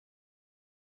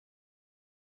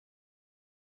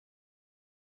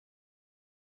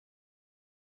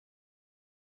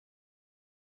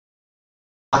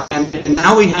And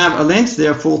now we have Allyn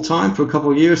there full time for a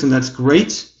couple of years, and that's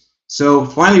great. So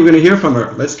finally, we're going to hear from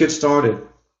her. Let's get started.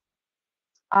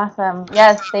 Awesome.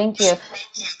 Yes, thank you.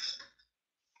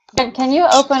 Can you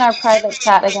open our private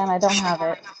chat again? I don't have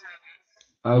it.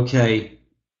 Okay.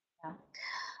 Yeah.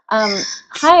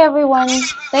 Hi, everyone.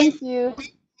 Thank you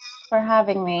for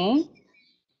having me.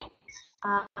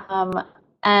 Um,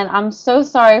 and I'm so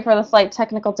sorry for the slight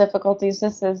technical difficulties.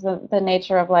 This is the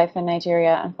nature of life in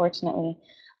Nigeria, unfortunately.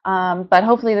 But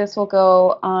hopefully this will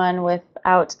go on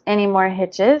without any more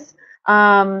hitches.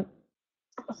 Um,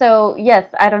 so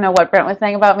yes, I don't know what Brent was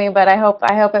saying about me, but I hope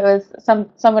it was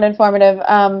somewhat informative.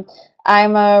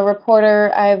 I'm a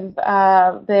reporter. I've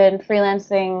been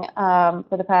freelancing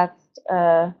for the past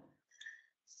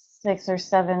 6 or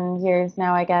 7 years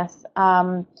now, I guess.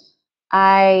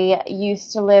 I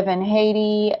used to live in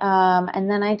Haiti, and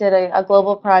then I did a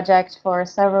global project for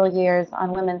several years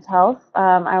on women's health.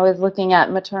 I was looking at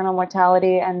maternal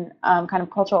mortality and kind of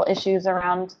cultural issues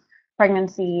around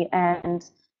pregnancy and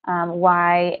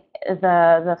why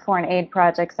the foreign aid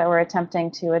projects that were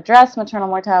attempting to address maternal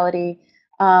mortality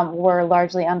were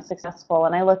largely unsuccessful.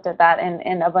 And I looked at that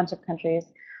in a bunch of countries.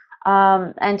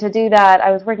 And to do that,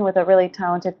 I was working with a really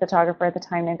talented photographer at the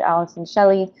time named Allison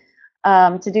Shelley.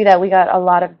 To do that, we got a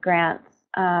lot of grants,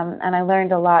 and I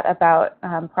learned a lot about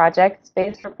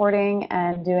project-based reporting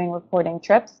and doing reporting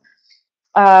trips,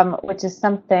 which is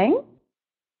something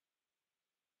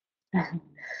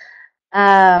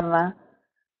um,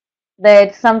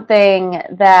 that's something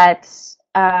that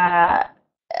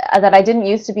that I didn't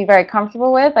used to be very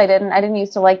comfortable with. I didn't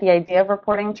used to like the idea of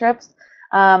reporting trips,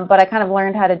 but I kind of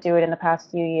learned how to do it in the past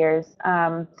few years.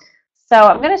 So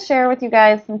I'm going to share with you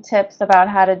guys some tips about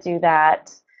how to do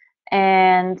that.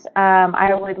 And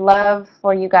I would love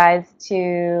for you guys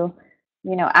to,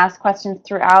 ask questions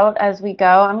throughout as we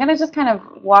go. I'm going to just kind of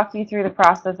walk you through the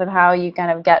process of how you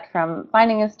kind of get from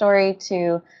finding a story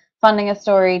to funding a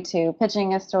story to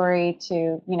pitching a story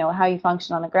to, how you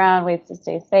function on the ground, ways to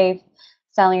stay safe,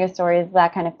 selling your stories,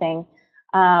 that kind of thing.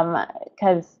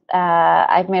 Because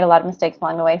I've made a lot of mistakes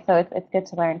along the way, so it's good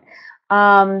to learn.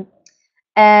 Um,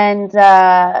 and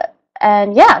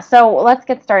yeah, so let's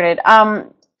get started.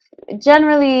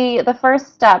 Generally, the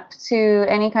first step to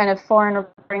any kind of foreign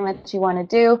reporting that you want to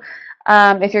do,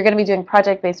 if you're going to be doing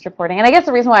project-based reporting, and I guess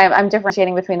the reason why I'm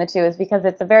differentiating between the two is because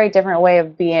it's a very different way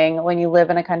of being when you live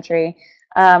in a country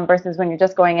versus when you're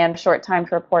just going in a short time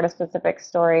to report a specific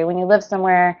story. When you live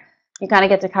somewhere, you kind of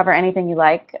get to cover anything you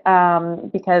like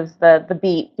because the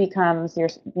beat becomes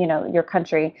your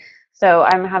country. So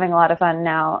I'm having a lot of fun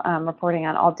now reporting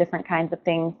on all different kinds of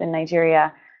things in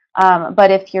Nigeria. But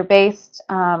if you're based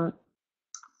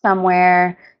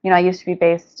somewhere, I used to be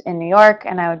based in New York,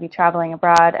 and I would be traveling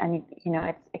abroad, and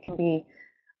it can be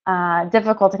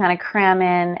difficult to kind of cram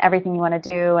in everything you want to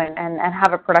do and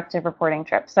have a productive reporting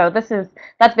trip. So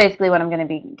that's basically what I'm going to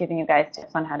be giving you guys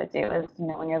tips on how to do is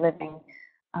when you're living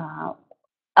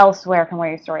elsewhere from where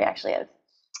your story actually is.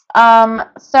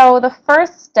 So the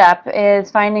first step is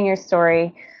finding your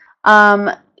story.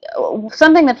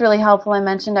 Something that's really helpful, I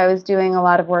mentioned I was doing a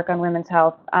lot of work on women's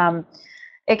health.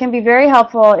 It can be very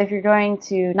helpful if you're going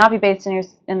to not be based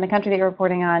in the country that you're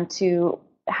reporting on to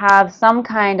have some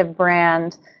kind of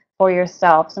brand for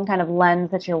yourself, some kind of lens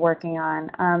that you're working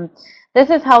on. This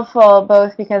is helpful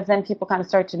both because then people kind of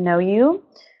start to know you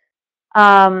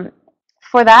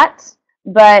for that,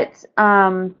 but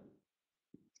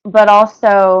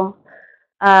also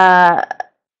uh,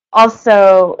 and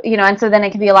so then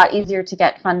it can be a lot easier to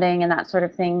get funding and that sort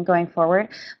of thing going forward.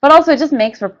 But also it just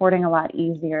makes reporting a lot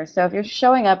easier. So if you're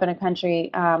showing up in a country,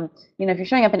 if you're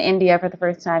showing up in India for the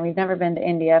first time, you've never been to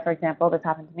India, for example, this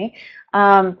happened to me,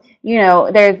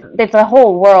 it's a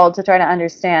whole world to try to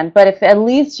understand. But if at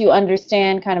least you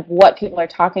understand kind of what people are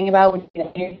talking about when you do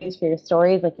interviews for your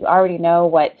stories, like you already know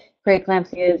what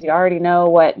preeclampsia is, you already know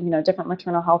what, different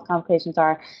maternal health complications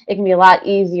are, it can be a lot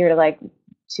easier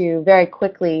to very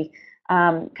quickly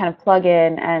kind of plug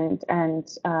in and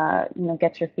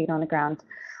get your feet on the ground.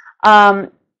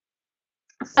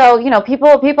 So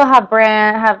people have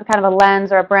kind of a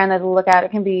lens or a brand that they look at.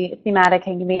 It can be thematic, it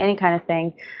can be any kind of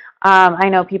thing. I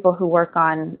know people who work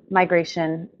on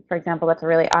migration, for example. That's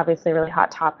obviously a really hot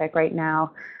topic right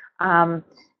now,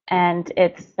 and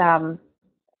it's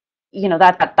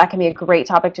that can be a great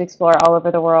topic to explore all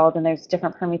over the world, and there's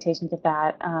different permutations of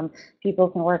that. People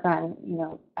can work on,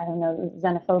 I don't know,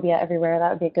 xenophobia everywhere. That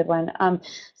would be a good one.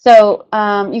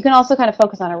 You can also kind of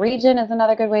focus on a region is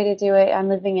another good way to do it. I'm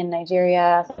living in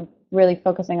Nigeria, so I'm really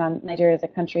focusing on Nigeria as a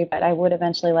country, but I would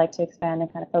eventually like to expand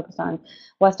and kind of focus on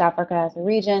West Africa as a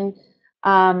region.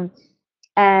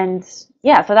 And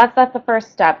yeah, so that's the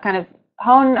first step. Kind of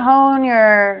hone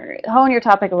your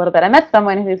topic a little bit. I met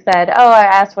someone who said, "Oh, I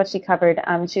asked what she covered.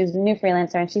 She was a new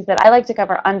freelancer, and she said I like to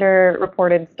cover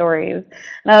underreported stories."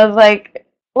 And I was like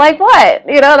what?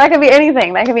 You know, that could be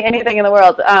anything. That could be anything in the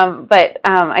world.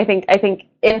 I think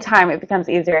in time it becomes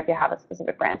easier if you have a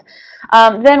specific brand.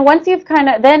 Then once you've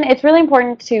then it's really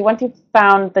important to, once you've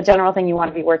found the general thing you want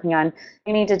to be working on,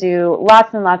 you need to do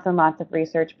lots and lots and lots of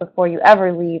research before you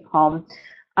ever leave home.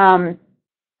 Um,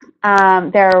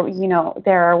 there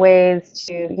are ways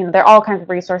to, there are all kinds of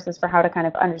resources for how to kind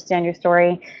of understand your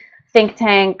story. Think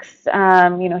tanks,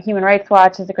 Human Rights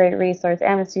Watch is a great resource.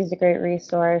 Amnesty is a great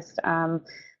resource.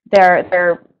 There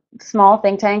are small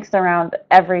think tanks around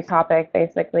every topic,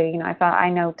 basically. I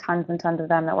know tons and tons of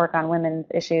them that work on women's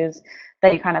issues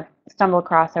that you kind of stumble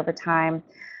across over time.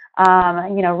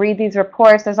 Read these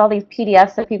reports. There's all these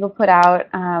PDFs that people put out.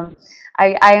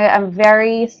 I am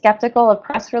very skeptical of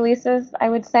press releases, I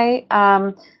would say,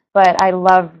 but I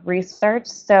love research.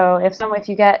 So if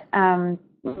you get tons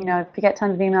of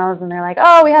emails and they're like,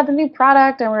 oh, we have the new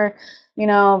product and we're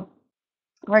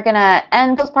gonna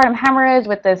end postpartum hemorrhage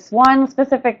with this one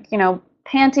specific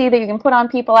panty that you can put on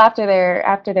people after their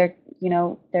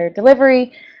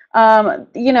delivery.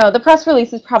 The press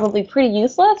release is probably pretty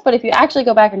useless, but if you actually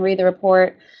go back and read the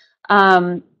report,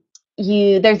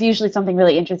 there's usually something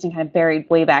really interesting kind of buried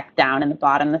way back down in the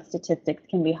bottom. The statistics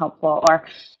can be helpful, or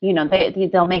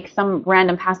they'll make some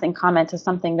random passing comment to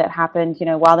something that happened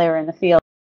while they were in the field.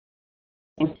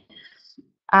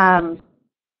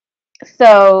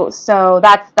 So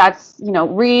that's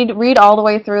read all the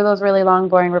way through those really long,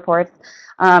 boring reports.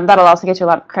 That'll also get you a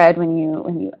lot of cred when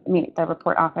you meet the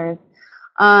report authors.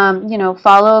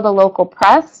 Follow the local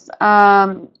press.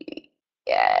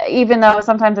 Even though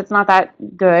sometimes it's not that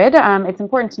good, it's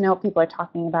important to know what people are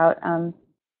talking about.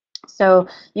 So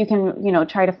you can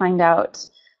try to find out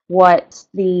what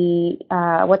the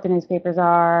newspapers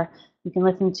are. You can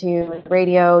listen to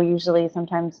radio, usually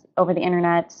sometimes over the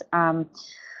internet.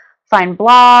 Find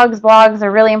blogs. Blogs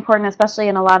are really important, especially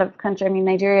in a lot of countries. I mean,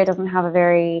 Nigeria doesn't have a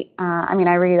very, I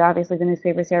read obviously the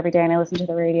newspapers here every day and I listen to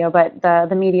the radio, but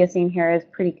the media scene here is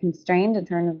pretty constrained in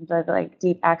terms of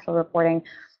deep actual reporting.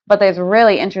 But there's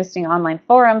really interesting online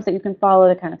forums that you can follow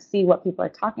to kind of see what people are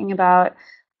talking about.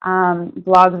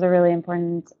 Blogs are really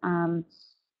important.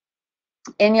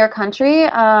 In your country,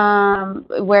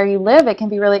 where you live, it can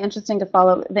be really interesting to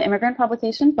follow the immigrant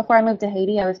publications. Before I moved to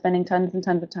Haiti, I was spending tons and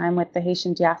tons of time with the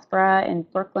Haitian diaspora in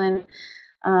Brooklyn.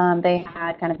 They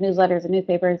had kind of newsletters and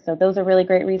newspapers, so those are really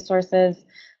great resources.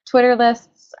 Twitter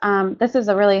lists, this is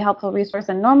a really helpful resource,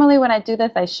 and normally when I do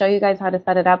this, I show you guys how to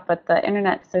set it up, but the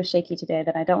internet's so shaky today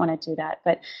that I don't want to do that.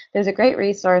 But there's a great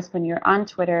resource when you're on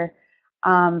Twitter,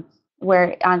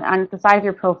 where on the side of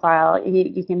your profile,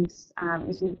 you can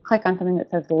click on something that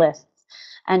says lists,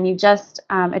 and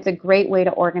it's a great way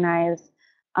to organize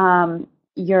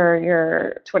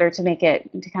your Twitter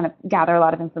to kind of gather a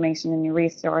lot of information in your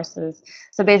resources.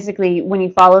 So basically, when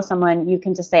you follow someone, you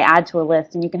can just say add to a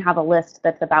list, and you can have a list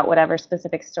that's about whatever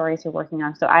specific stories you're working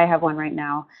on. So I have one right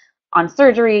now on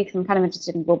surgery because I'm kind of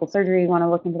interested in global surgery. Want to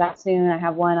look into that soon. I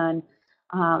have one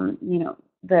on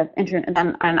the internet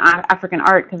and on African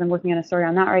art because I'm working on a story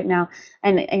on that right now.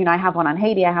 And I have one on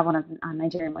Haiti. I have one on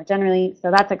Nigeria more generally. So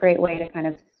that's a great way to kind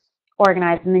of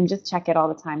organize and then just check it all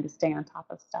the time to stay on top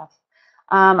of stuff.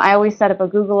 I always set up a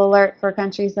Google alert for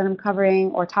countries that I'm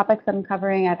covering or topics that I'm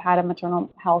covering. I've had a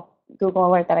maternal health Google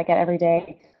alert that I get every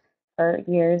day for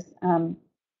years.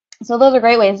 So those are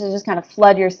great ways to just kind of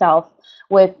flood yourself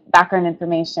with background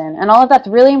information. And all of that's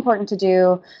really important to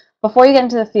do before you get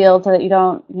into the field so that you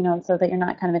don't, so that you're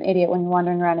not kind of an idiot when you're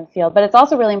wandering around in the field. But it's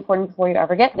also really important before you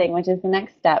ever get thing, which is the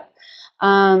next step.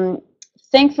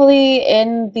 Thankfully,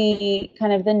 in the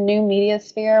kind of the new media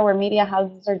sphere where media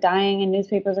houses are dying and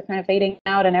newspapers are kind of fading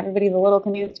out and everybody's a little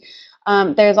confused,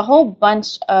 there's a whole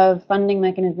bunch of funding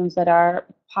mechanisms that are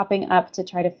popping up to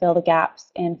try to fill the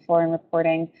gaps in foreign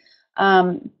reporting.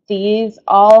 These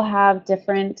all have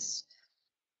different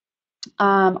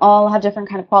kind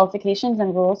of qualifications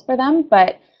and rules for them,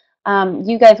 but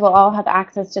you guys will all have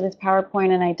access to this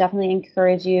PowerPoint, and I definitely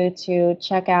encourage you to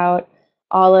check out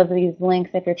all of these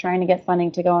links if you're trying to get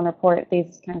funding to go and report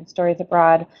these kind of stories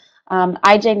abroad.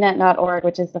 IJNet.org,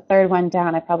 which is the third one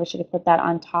down, I probably should have put that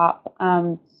on top.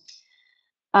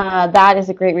 That is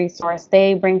a great resource.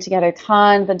 They bring together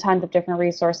tons and tons of different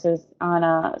resources on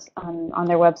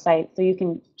their website. So you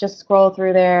can just scroll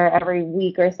through there every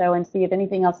week or so and see if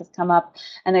anything else has come up.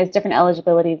 And there's different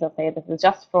eligibilities. They'll say this is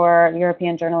just for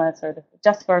European journalists, or this is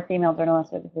just for female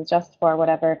journalists, or this is just for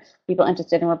whatever, people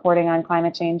interested in reporting on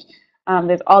climate change.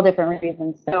 There's all different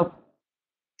reasons. So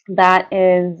that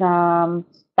is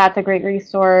that's a great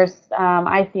resource.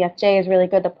 ICFJ is really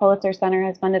good. The Pulitzer Center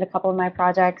has funded a couple of my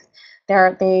projects.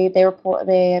 They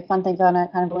fund things on a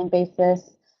kind of link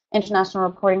basis. International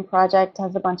Reporting Project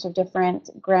has a bunch of different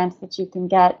grants that you can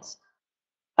get.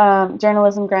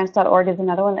 Journalismgrants.org is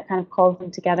another one that kind of calls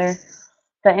them together.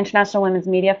 The International Women's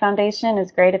Media Foundation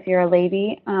is great if you're a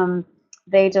lady.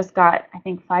 They just got, I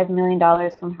think, $5 million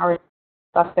from Howard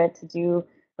Buffett to do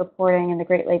reporting in the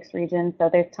Great Lakes region. So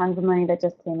there's tons of money that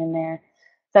just came in there.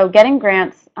 So getting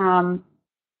grants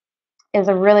is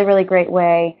a really, really great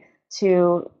way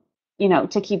to,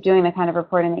 to keep doing the kind of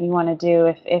reporting that you want to do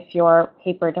if your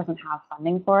paper doesn't have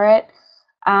funding for it.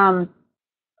 The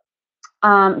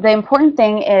important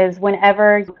thing is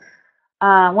whenever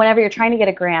you're trying to get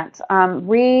a grant,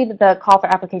 read the call for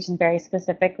application very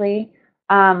specifically.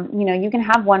 You can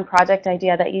have one project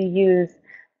idea that you use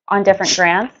on different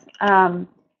grants,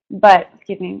 but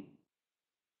you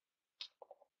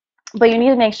need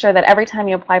to make sure that every time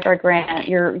you apply for a grant,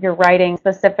 you're writing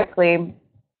specifically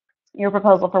your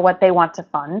proposal for what they want to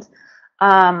fund.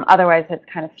 Otherwise, it's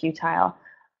kind of futile.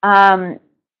 So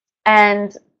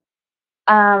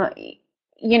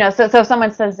if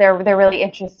someone says they're really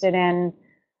interested in,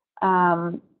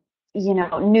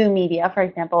 new media, for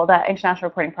example, the International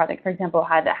Reporting Project, for example,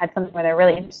 had something where they're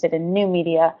really interested in new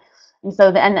media. And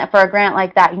so for a grant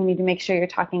like that, you need to make sure you're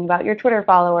talking about your Twitter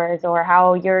followers or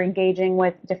how you're engaging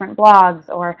with different blogs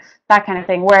or that kind of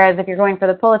thing. Whereas if you're going for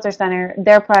the Pulitzer Center,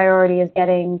 their priority is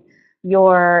getting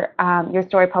your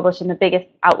story published in the biggest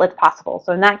outlets possible.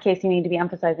 So in that case, you need to be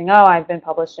emphasizing, oh, I've been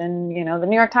published in, the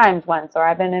New York Times once, or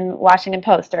I've been in Washington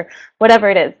Post, or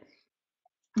whatever it is.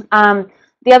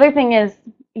 The other thing is,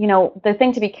 the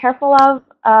thing to be careful of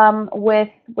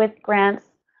with grants,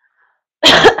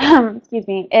 excuse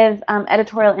me, is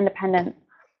editorial independence.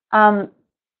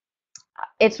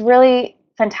 It's really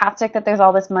fantastic that there's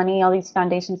all this money, all these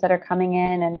foundations that are coming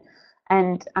in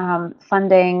and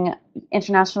funding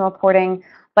international reporting,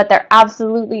 but there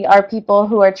absolutely are people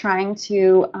who are trying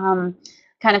to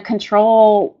kind of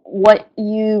control what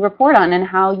you report on and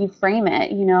how you frame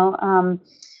it.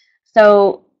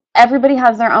 So everybody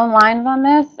has their own lines on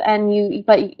this, and you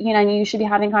should be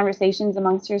having conversations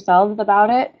amongst yourselves about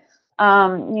it.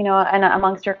 And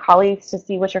amongst your colleagues to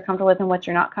see what you're comfortable with and what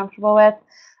you're not comfortable with.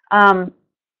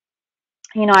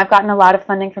 I've gotten a lot of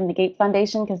funding from the Gates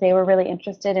Foundation because they were really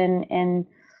interested in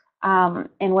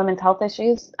women's health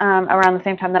issues around the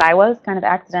same time that I was, kind of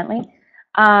accidentally.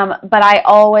 But I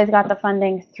always got the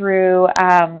funding through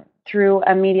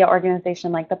a media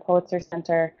organization like the Pulitzer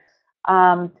Center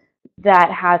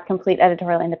that has complete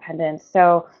editorial independence.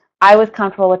 So I was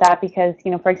comfortable with that because,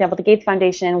 for example, the Gates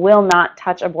Foundation will not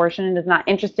touch abortion and is not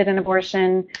interested in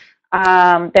abortion.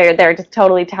 They're just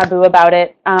totally taboo about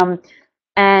it.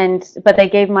 But they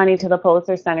gave money to the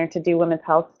Pulitzer Center to do women's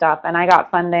health stuff, and I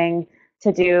got funding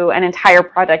to do an entire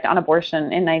project on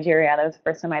abortion in Nigeria. That was the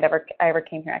first time I ever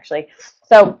came here, actually.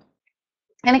 So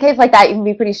in a case like that, you can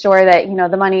be pretty sure that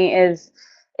the money is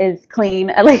clean,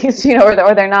 at least, or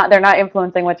they're not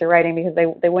influencing what you're writing, because they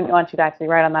wouldn't want you to actually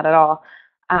write on that at all.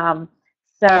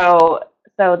 So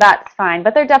that's fine.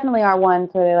 But there definitely are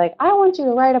ones where they're like, I want you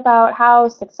to write about how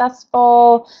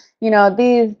successful,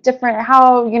 these different,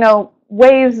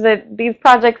 ways that these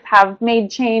projects have made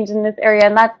change in this area,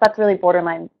 and that's really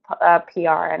borderline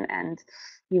PR, and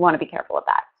you want to be careful with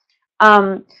that.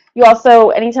 You also,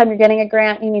 anytime you're getting a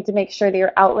grant, you need to make sure that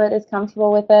your outlet is comfortable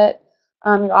with it.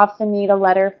 You often need a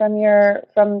letter from your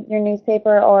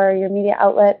newspaper or your media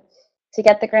outlet to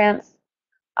get the grants.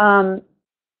 And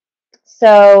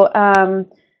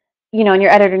your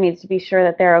editor needs to be sure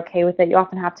that they're okay with it. You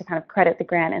often have to kind of credit the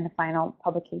grant in the final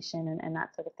publication and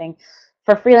that sort of thing.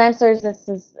 For freelancers, this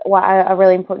is a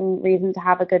really important reason to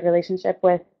have a good relationship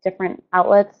with different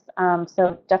outlets.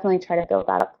 So definitely try to build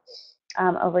that up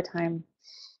over time.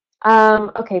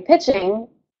 Okay, pitching.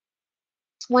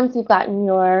 Once you've gotten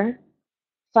your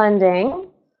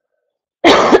funding,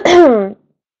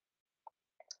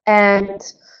 and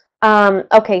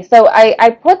okay, so I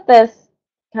put this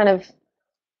kind of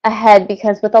ahead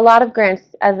because with a lot of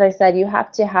grants, as I said, you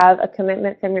have to have a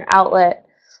commitment from your outlet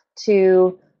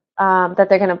to that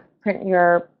they're going to print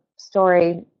your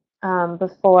story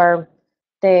before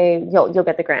you'll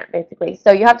get the grant, basically.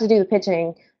 So you have to do the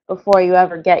pitching before you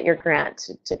ever get your grant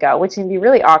to go, which can be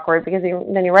really awkward because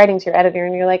then you're writing to your editor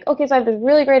and you're like, okay, so I have this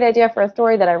really great idea for a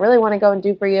story that I really want to go and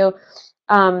do for you,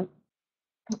 and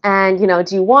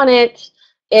do you want it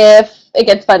if it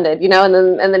gets funded, and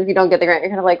then if you don't get the grant, you're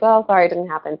kind of like, well, sorry, it didn't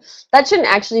happen. That shouldn't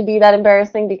actually be that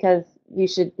embarrassing because you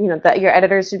should, that your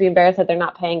editors should be embarrassed that they're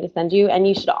not paying to send you, and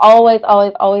you should always,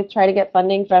 always, always try to get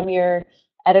funding from your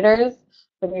editors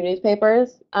from your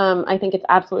newspapers. I think it's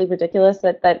absolutely ridiculous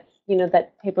that that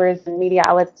papers and media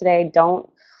outlets today don't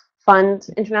fund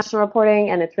international reporting,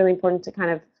 and it's really important to kind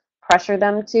of pressure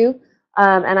them to.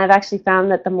 And I've actually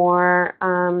found that the more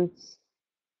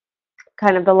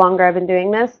kind of the longer I've been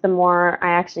doing this, the more I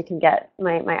actually can get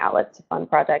my outlets to fund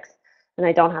projects, and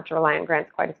I don't have to rely on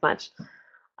grants quite as much,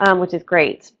 which is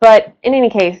great. But in any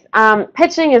case,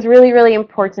 pitching is really, really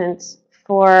important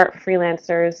for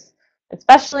freelancers,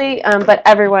 especially, but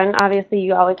everyone. Obviously,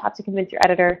 you always have to convince your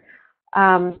editor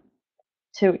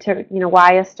to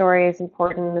why a story is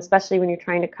important, especially when you're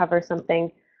trying to cover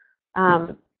something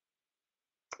that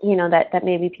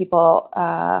maybe people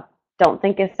don't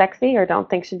think is sexy or don't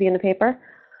think should be in the paper.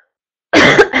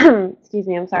 Excuse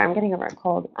me, I'm sorry, I'm getting over a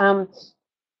cold.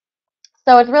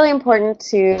 So it's really important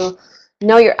to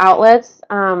know your outlets.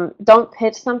 Don't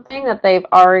pitch something that they've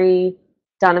already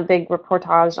done a big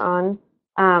reportage on.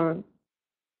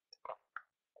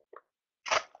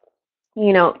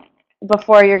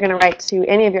 Before you're going to write to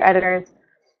any of your editors,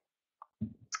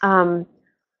 you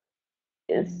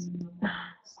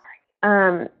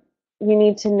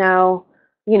need to know,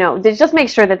 just make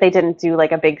sure that they didn't do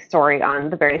like a big story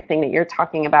on the very thing that you're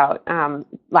talking about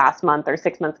last month or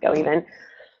 6 months ago even.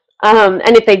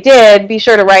 And if they did, be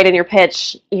sure to write in your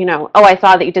pitch, oh, I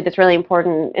saw that you did this really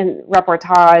important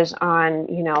reportage on,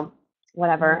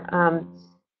 whatever.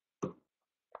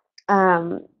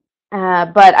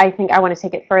 But I think I want to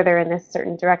take it further in this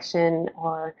certain direction,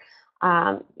 or,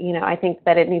 I think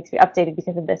that it needs to be updated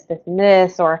because of this, this, and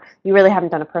this, or you really haven't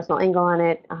done a personal angle on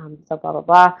it, so blah, blah,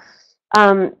 blah.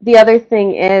 The other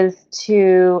thing is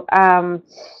to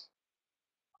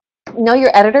know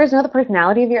your editors, know the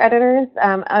personality of your editors.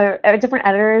 Different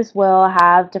editors will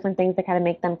have different things that kind of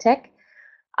make them tick.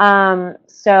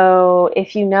 So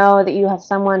if you know that you have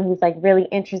someone who's like really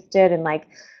interested in like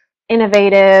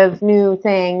innovative new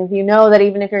things, you know that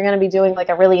even if you're going to be doing like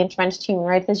a really entrenched human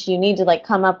rights issue, you need to like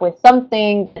come up with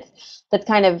something that's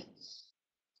kind of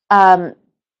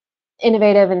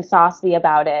innovative and saucy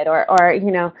about it,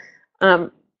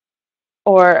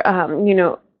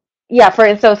 yeah. For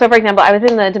example, I was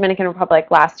in the Dominican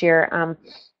Republic last year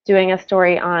doing a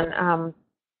story on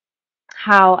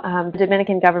how the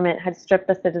Dominican government had stripped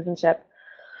the citizenship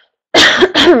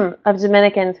of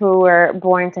Dominicans who were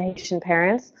born to Haitian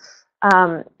parents.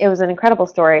 It was an incredible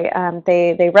story.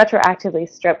 They retroactively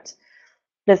stripped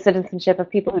the citizenship of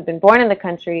people who'd been born in the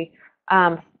country,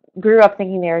 grew up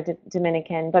thinking they were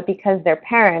Dominican, but because their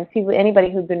parents, anybody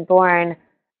who'd been born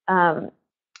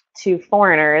to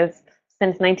foreigners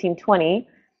since 1920,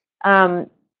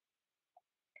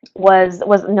 was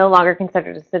no longer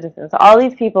considered a citizen. So all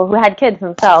these people who had kids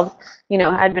themselves,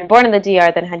 had been born in the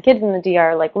DR, then had kids in the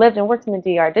DR, like lived and worked in the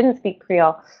DR, didn't speak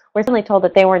Creole, were suddenly told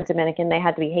that they weren't Dominican, they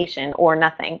had to be Haitian or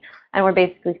nothing, and were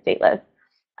basically stateless.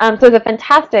 So it's a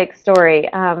fantastic story,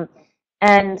 and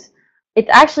it's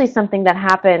actually something that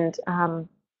happened,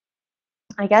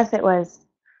 I guess it was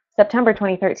September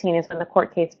 2013 is when the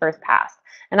court case first passed.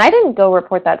 And I didn't go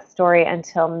report that story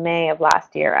until May of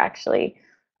last year, actually,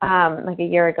 like a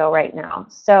year ago right now.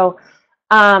 So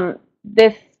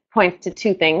this points to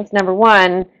two things. Number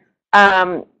one,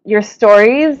 your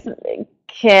stories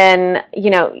can,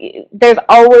 there's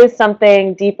always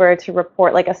something deeper to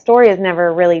report. Like a story is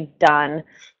never really done.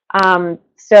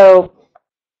 So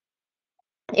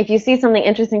if you see something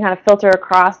interesting kind of filter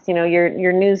across,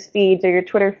 your news feeds or your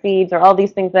Twitter feeds or all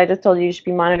these things that I just told you should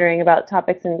be monitoring about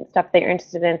topics and stuff that you're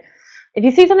interested in, if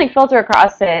you see something filter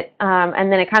across it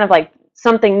and then it kind of like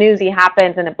something newsy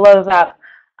happens and it blows up,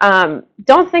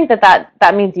 don't think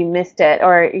that means you missed it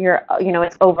or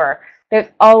it's over. There's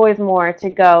always more to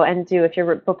go and do if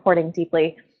you're reporting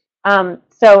deeply.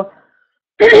 So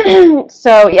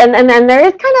and then there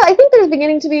is kind of, I think there's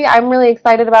beginning to be, I'm really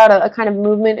excited about a kind of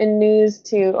movement in news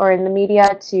or in the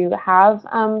media to have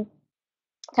kind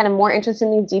of more interest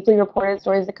in these deeply reported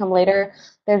stories that come later.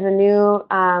 There's a new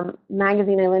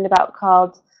magazine I learned about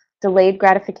called Delayed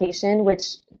Gratification, which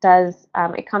does,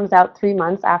 it comes out 3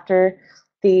 months after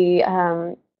the,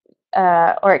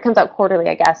 or it comes out quarterly,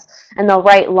 I guess, and they'll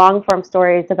write long form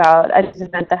stories about an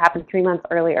event that happened 3 months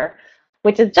earlier,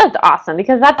 which is just awesome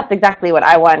because that's exactly what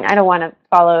I want. I don't want to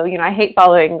follow, I hate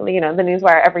following, the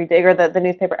newswire every day or the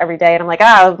newspaper every day. And I'm like,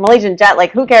 Malaysian jet,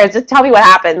 like, who cares? Just tell me what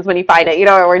happens when you find it,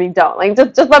 or when you don't. Like,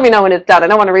 just let me know when it's done. I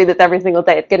don't want to read this every single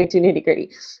day. It's getting too nitty gritty.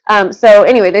 So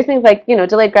anyway, there's things like,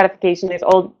 delayed gratification. There's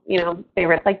old,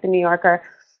 favorites like the New Yorker.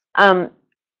 And,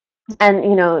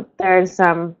 there's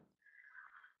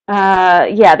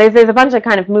there's a bunch of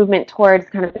kind of movement towards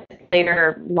kind of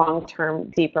later long-term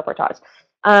deep reportage.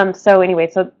 So anyway,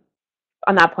 so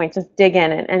on that point, just dig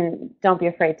in and don't be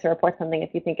afraid to report something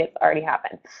if you think it's already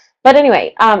happened. But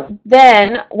anyway,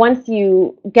 then once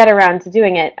you get around to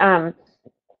doing it, the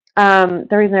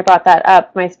reason I brought that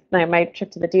up, my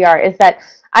trip to the DR, is that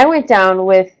I went down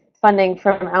with funding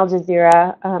from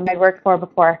AlJazeera, I'd worked for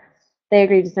before. They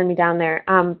agreed to send me down there.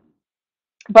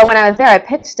 But when I was there, I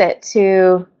pitched it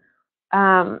to,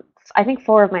 I think,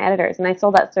 4 of my editors, and I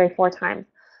sold that story 4 times.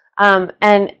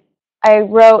 And I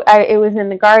wrote, it was in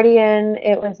The Guardian,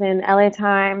 it was in LA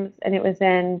Times, and it was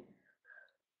in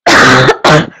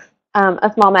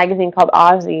a small magazine called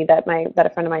Aussie that a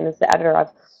friend of mine is the editor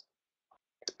of.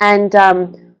 And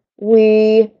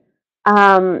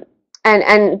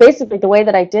and basically the way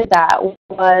that I did that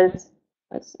was,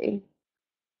 let's see,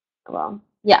 well,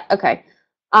 yeah, okay.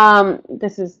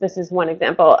 This is one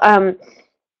example.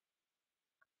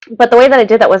 But the way that I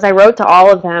did that was I wrote to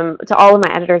all of them, to all of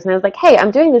my editors, and I was like, hey, I'm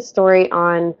doing this story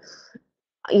on,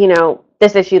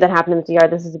 this issue that happened in the DR.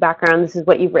 This is the background. This is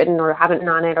what you've written or haven't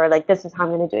on it, or like, this is how I'm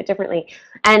going to do it differently.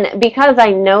 And because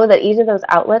I know that each of those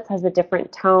outlets has a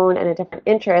different tone and a different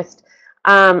interest,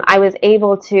 I was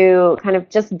able to kind of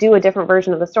just do a different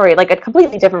version of the story, like a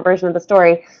completely different version of the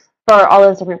story for all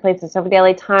those different places. So for the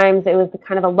LA Times, it was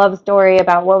kind of a love story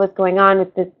about what was going on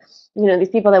with this, these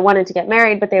people that wanted to get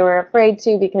married, but they were afraid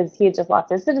to because he had just lost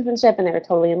his citizenship and they were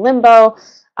totally in limbo.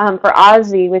 For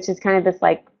Aussie, which is kind of this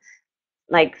like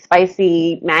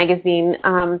spicy magazine,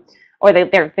 or they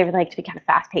like to be kind of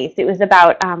fast paced. It was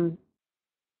about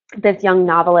this young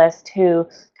novelist who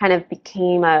kind of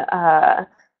became a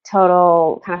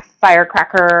total kind of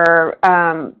firecracker,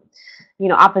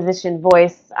 opposition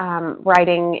voice,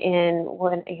 writing in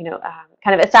when,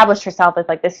 kind of established herself as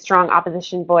like this strong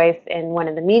opposition voice in one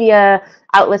of the media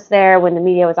outlets there, when the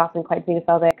media was often quite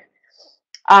xenophobic.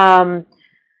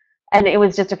 And it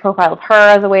was just a profile of her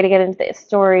as a way to get into the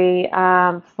story,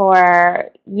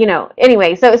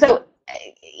 anyway, so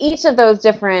each of those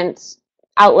different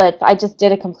outlets, I just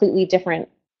did a completely different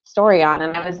story on,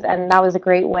 and that was a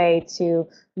great way to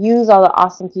use all the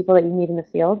awesome people that you meet in the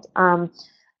field,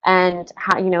 and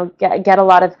get a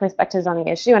lot of perspectives on the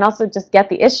issue, and also just get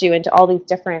the issue into all these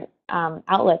different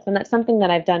outlets. And that's something that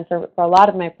I've done for a lot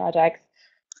of my projects.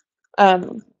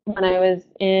 When I was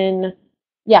in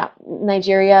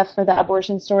Nigeria for the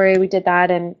abortion story, we did that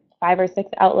in 5 or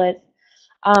 6 outlets.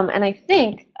 And I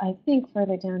think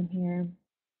further down here,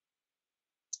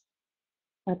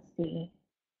 let's see.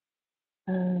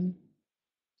 I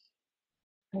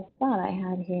thought I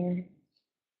had here.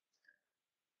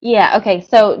 Yeah, okay.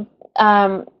 So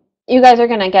you guys are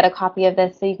going to get a copy of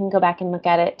this, so you can go back and look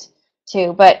at it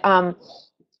too. But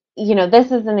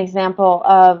this is an example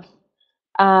of,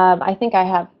 I think I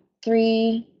have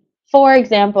 4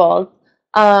 examples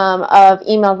of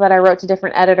emails that I wrote to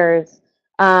different editors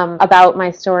about my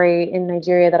story in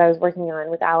Nigeria that I was working on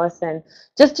with Allison,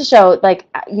 just to show, like,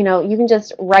 you can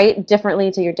just write differently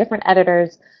to your different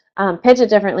editors, pitch it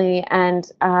differently,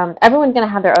 and everyone's going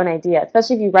to have their own idea,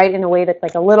 especially if you write in a way that's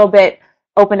like a little bit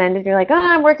open-ended. You're like,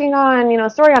 I'm working on, a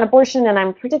story on abortion, and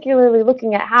I'm particularly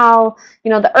looking at how,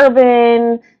 the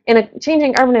urban, in a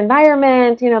changing urban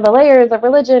environment, the layers of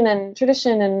religion and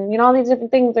tradition and, all these different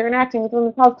things are interacting with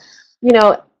women's health.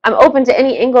 I'm open to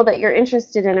any angle that you're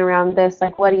interested in around this.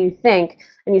 Like, what do you think?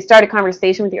 And you start a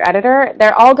conversation with your editor,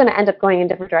 they're all going to end up going in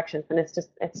different directions, and it's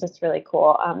just really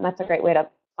cool. That's a great way to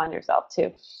fund yourself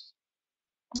too.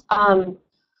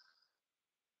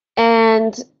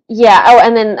 And yeah,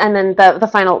 and then the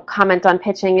final comment on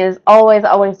pitching is always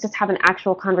just have an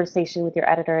actual conversation with your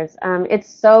editors.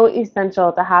 It's so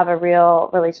essential to have a real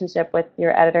relationship with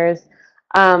your editors.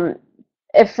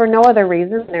 If for no other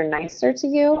reason, they're nicer to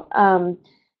you.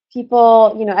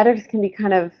 People, editors can be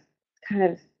kind of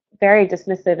very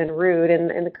dismissive and rude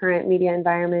in the current media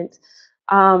environment.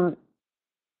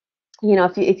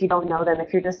 If you don't know them,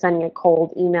 if you're just sending a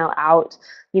cold email out,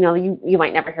 you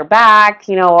might never hear back,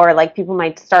 or like people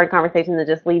might start a conversation that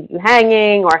just leave you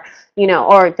hanging, or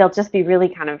they'll just be really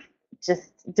kind of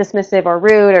just dismissive or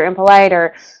rude or impolite,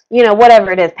 or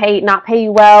whatever it is, not pay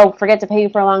you well, forget to pay you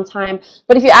for a long time.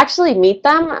 But if you actually meet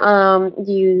them,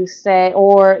 you say,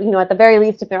 or at the very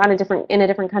least, if they're in a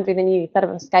different country than you set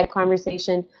up a Skype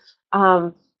conversation,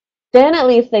 then at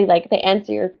least they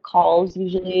answer your calls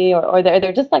usually, or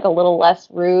they're just like a little less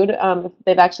rude if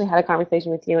they've actually had a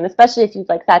conversation with you, and especially if you've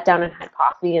sat down and had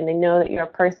coffee and they know that you're a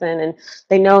person and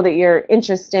they know that you're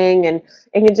interesting, and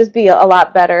it can just be a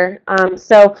lot better.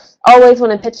 So always when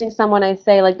I'm pitching someone, I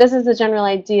say, this is a general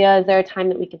idea. Is there a time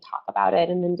that we can talk about it?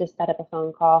 And then just set up a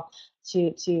phone call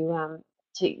to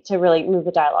really move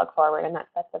the dialogue forward, and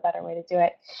that's the better way to do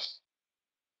it.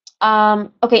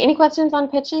 Okay, any questions on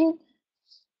pitching?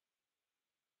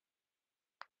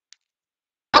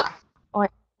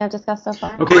 have discussed so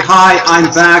far? Okay, hi,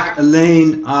 I'm back,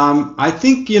 Elaine. I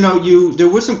think, there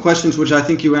were some questions which I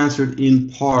think you answered in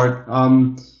part.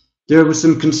 There was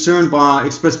some concern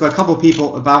expressed by a couple of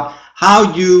people about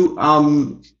how do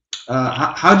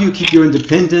you keep your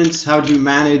independence? How do you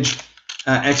manage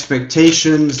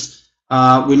expectations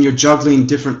when you're juggling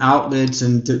different outlets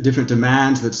and different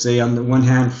demands, let's say on the one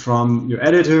hand from your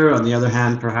editor, on the other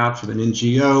hand perhaps with an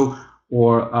NGO,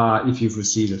 or if you've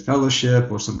received a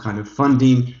fellowship or some kind of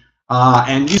funding.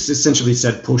 And you essentially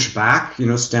said push back,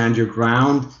 stand your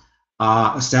ground,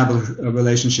 establish a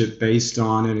relationship based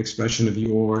on an expression of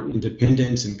your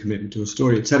independence and commitment to a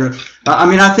story, etc.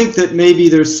 I think that maybe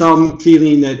there's some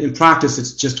feeling that in practice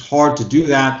it's just hard to do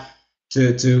that,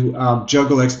 to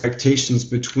juggle expectations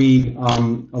between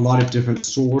a lot of different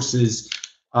sources.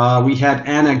 We had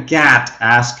Anna Gatt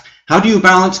ask, how do you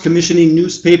balance commissioning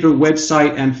newspaper,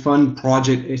 website, and fund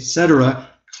project, etc.?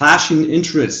 Clashing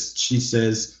interests, she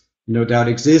says, no doubt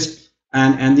exist,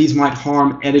 and these might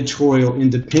harm editorial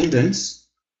independence.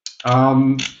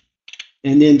 And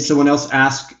then someone else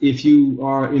asked if you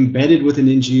are embedded with an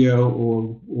NGO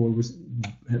or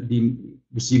have been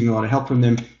receiving a lot of help from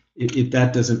them, if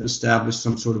that doesn't establish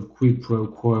some sort of quid pro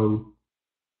quo.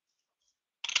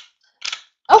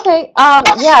 Okay,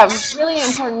 yeah, really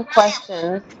important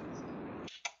questions.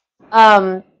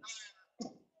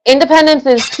 Independence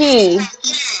is key.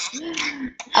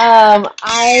 Can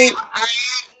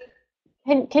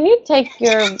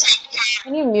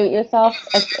you mute yourself?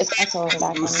 It's echoing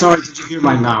back. Sorry, did you hear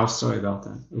my mouse? Sorry about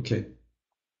that. Okay.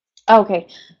 Okay.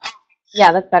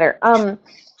 Yeah, that's better.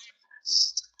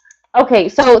 Okay,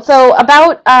 so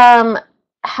about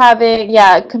having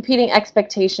competing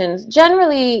expectations.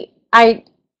 Generally, I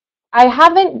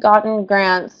haven't gotten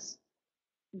grants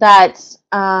that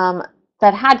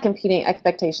had competing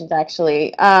expectations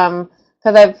actually,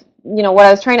 because what I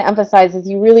was trying to emphasize is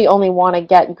you really only want to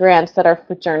get grants that are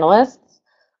for journalists.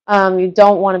 You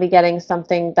don't want to be getting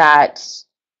something that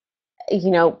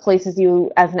places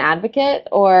you as an advocate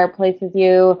or places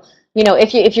you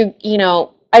if you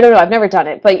I don't know, I've never done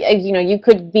it, but you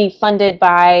could be funded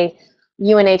by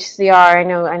UNHCR. I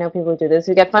know people who do this,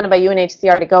 who get funded by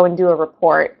UNHCR to go and do a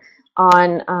report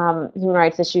on human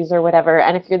rights issues or whatever.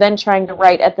 And if you're then trying to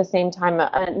write at the same time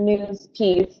a news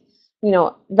piece,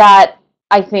 that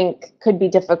I think could be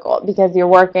difficult because you're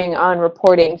working on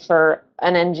reporting for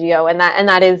an NGO, and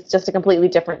that is just a completely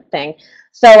different thing.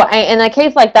 So in a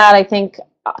case like that, I think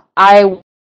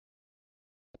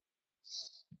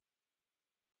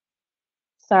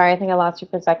sorry, I think I lost you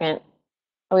for a second.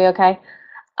 Are we okay?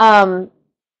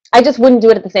 I just wouldn't do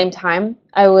it at the same time.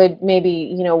 I would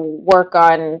maybe, work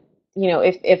on,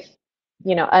 if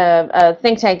a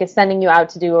think tank is sending you out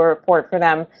to do a report for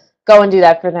them, go and do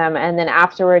that for them. And then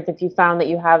afterwards, if you found that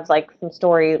you have like some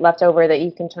story left over that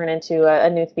you can turn into a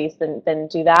news piece, then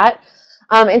do that.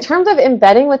 In terms of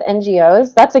embedding with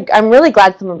NGOs, I'm really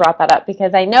glad someone brought that up,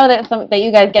 because I know that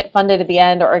you guys get funded at the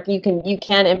end, or you can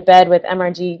embed with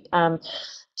MRG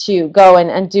to go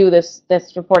and do this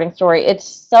reporting story. It's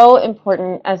so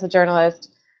important as a journalist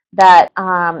that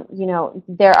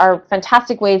there are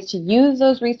fantastic ways to use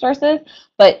those resources,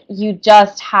 but you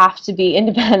just have to be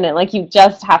independent. Like, you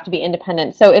just have to be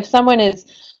independent. So if someone is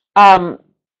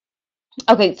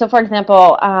okay, so for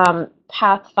example,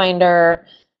 Pathfinder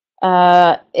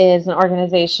is an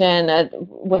organization, a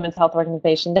women's health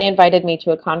organization. They invited me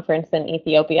to a conference in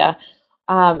Ethiopia,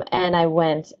 and I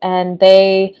went, and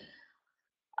they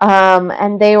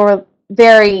were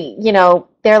very,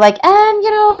 they're like, and,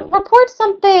 report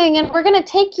something, and we're going to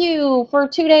take you for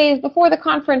 2 days before the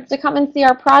conference to come and see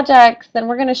our projects, and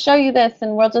we're going to show you this,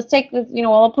 and we'll just take this,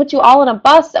 we'll put you all in a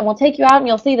bus, and we'll take you out, and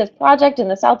you'll see this project in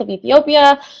the south of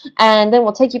Ethiopia, and then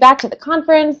we'll take you back to the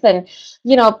conference, and,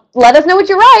 let us know what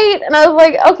you write. And I was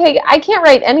like, okay, I can't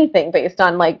write anything based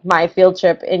on, like, my field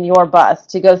trip in your bus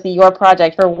to go see your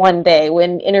project for 1 day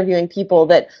when interviewing people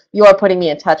that you're putting me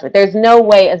in touch with. There's no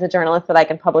way as a journalist that I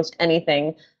can publish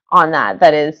anything on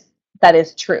that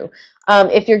is true.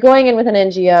 If you're going in with an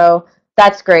NGO,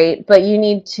 that's great, but you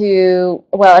need to,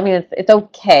 well, I mean, it's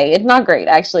okay. It's not great,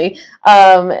 actually.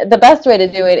 The best way to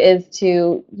do it is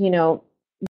to,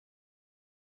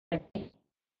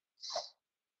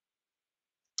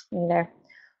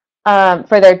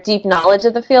 for their deep knowledge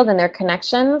of the field and their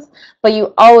connections, but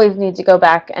you always need to go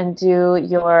back and do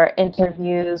your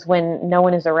interviews when no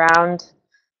one is around.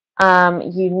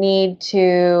 You need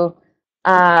to,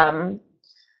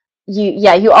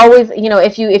 you always,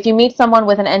 if you meet someone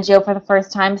with an NGO for the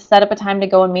first time, set up a time to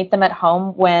go and meet them at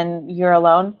home when you're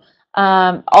alone.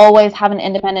 Always have an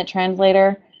independent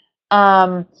translator.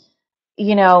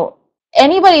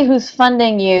 anybody who's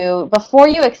funding you, before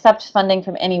you accept funding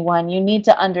from anyone, you need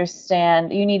to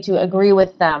understand, you need to agree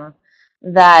with them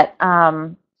that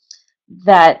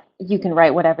that you can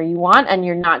write whatever you want, and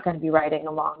you're not going to be writing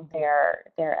along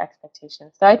their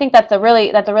expectations. So I think that's a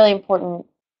really important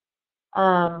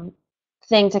um,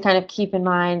 thing to kind of keep in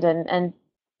mind, and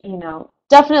you know,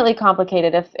 definitely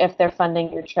complicated if they're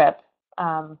funding your trip.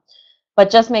 But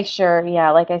just make sure,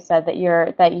 yeah, like I said, that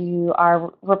you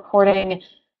are reporting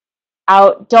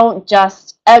out. Don't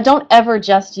ever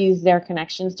just use their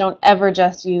connections. Don't ever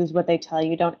just use what they tell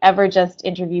you. Don't ever just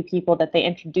interview people that they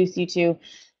introduce you to.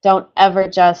 Don't ever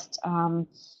just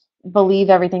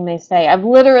believe everything they say. I've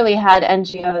literally had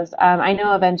NGOs. I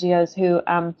know of NGOs who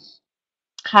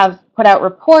have put out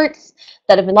reports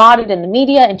that have been lauded in the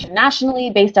media internationally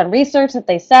based on research that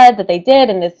they said that they did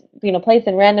in this, you know, place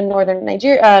in random northern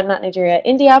Nigeria, not Nigeria,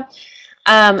 India.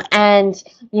 And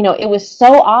you know, it was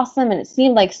so awesome, and it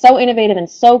seemed like so innovative and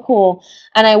so cool.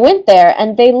 And I went there,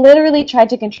 and they literally tried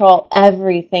to control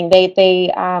everything.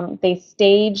 They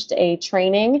staged a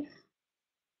training.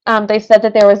 They said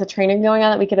that there was a training going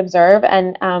on that we could observe,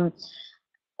 and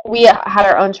we had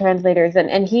our own translators,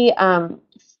 and he,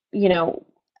 you know,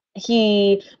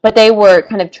 but they were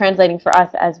kind of translating for us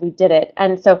as we did it.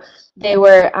 And so they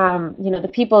were, you know, the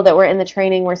people that were in the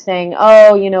training were saying,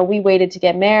 oh, you know, we waited to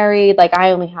get married, like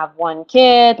I only have one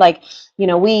kid, like, you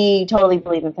know, we totally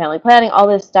believe in family planning, all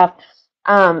this stuff.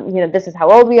 You know, this is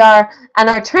how old we are. And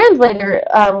our translator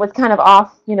was kind of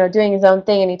off, you know, doing his own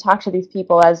thing, and he talked to these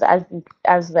people as the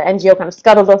NGO kind of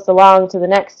scuttled us along to the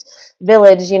next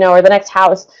village, you know, or the next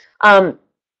house. And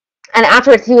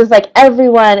afterwards, he was like,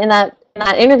 everyone in that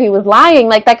interview was lying.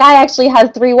 Like, that guy actually has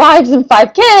 3 wives and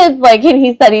 5 kids. Like, and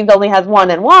he said he only has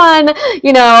 1 and 1,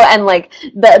 you know, and like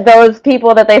those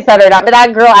people that they said are not, but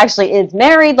that girl actually is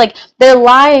married. Like, they're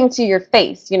lying to your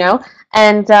face, you know?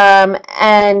 And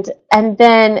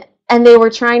then they were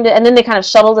trying to, and then they kind of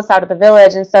shuttled us out of the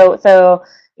village. And so,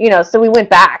 you know, so we went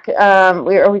back,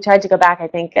 we tried to go back, I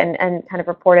think, and kind of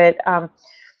report it,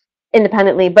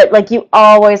 independently. But like, you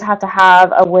always have to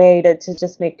have a way to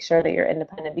just make sure that you're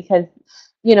independent, because,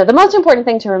 you know, the most important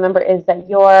thing to remember is that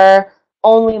your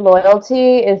only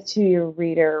loyalty is to your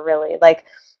reader, really. Like,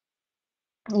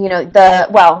 you know,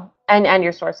 and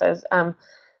your sources,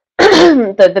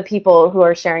 the people who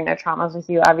are sharing their traumas with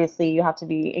you. Obviously, you have to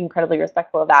be incredibly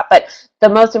respectful of that, but the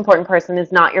most important person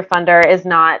is not your funder, is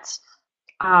not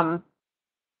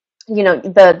you know,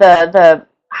 the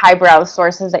highbrow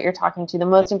sources that you're talking to. The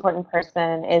most important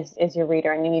person is your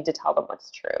reader, and you need to tell them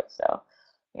what's true. So,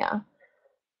 yeah.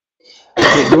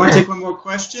 Okay, do you want to take one more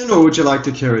question, or would you like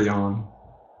to carry on?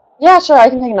 Yeah, sure. I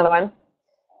can take another one.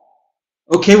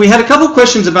 Okay, we had a couple of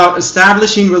questions about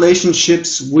establishing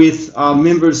relationships with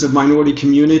members of minority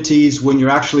communities when you're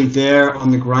actually there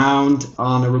on the ground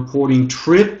on a reporting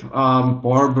trip.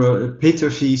 Barbara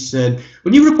Peterfee said,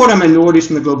 when you report on minorities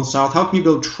from the Global South, how can you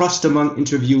build trust among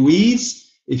interviewees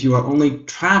if you are only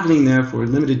traveling there for a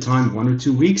limited time, 1 or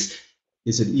 2 weeks?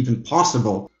 Is it even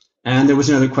possible? And there was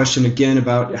another question again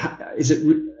about,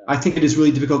 I think it is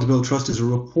really difficult to build trust as a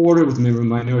reporter with a member of a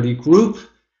minority group.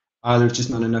 There's just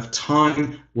not enough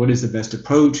time. What is the best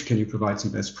approach? Can you provide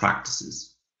some best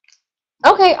practices?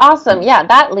 Okay, awesome. Yeah,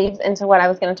 that leads into what I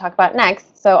was going to talk about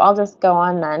next. So I'll just go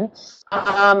on then.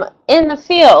 In the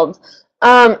field.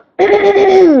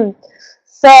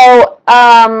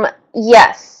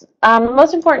 Yes, the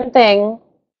most important thing,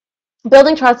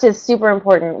 building trust is super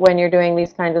important when you're doing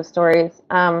these kinds of stories.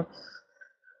 I'm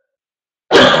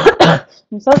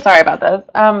so sorry about this.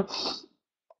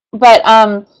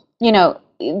 But you know,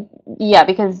 yeah,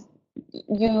 because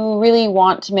you really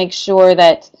want to make sure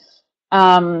that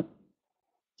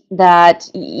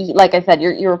like I said,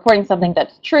 you're reporting something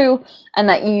that's true, and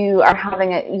that you are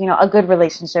having a good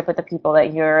relationship with the people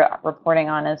that you're reporting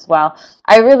on as well.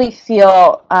 I really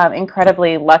feel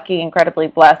incredibly lucky, incredibly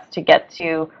blessed to get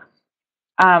to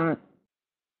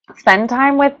spend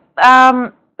time with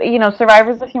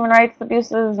survivors of human rights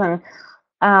abuses. And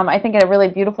I think a really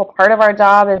beautiful part of our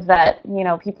job is that, you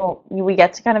know, we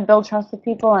get to kind of build trust with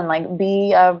people and like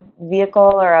be a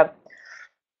vehicle or a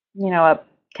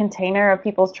container of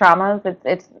people's traumas.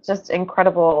 It's just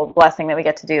incredible blessing that we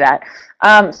get to do that.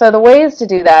 So the ways to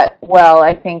do that well,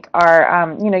 I think,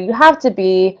 are you have to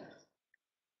be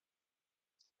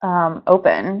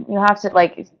open. You have to,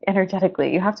 like,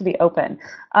 energetically, you have to be open.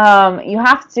 You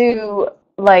have to,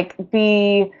 like,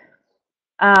 be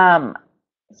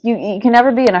you can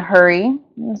never be in a hurry.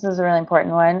 This is a really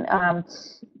important one.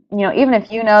 Even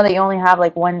if you know that you only have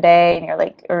like 1 day, and you're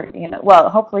like, well,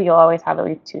 hopefully you'll always have at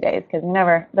least 2 days, because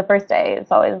the first day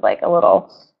is always like a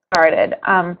little guarded.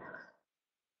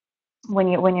 when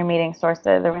you're meeting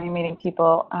sources or when you're meeting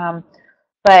people.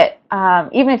 But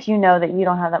even if you know that you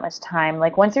don't have that much time,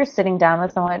 like once you're sitting down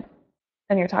with someone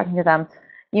and you're talking to them,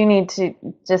 you need to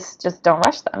just don't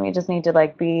rush them. You just need to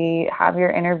like have your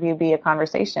interview be a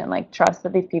conversation. Like trust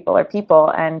that these people are people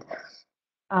and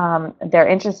they're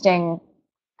interesting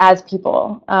as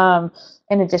people.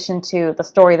 In addition to the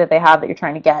story that they have that you're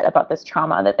trying to get about this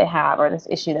trauma that they have or this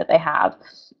issue that they have.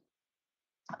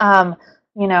 Um,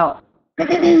 you know,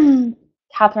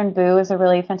 Catherine Boo is a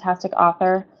really fantastic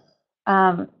author.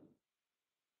 Um,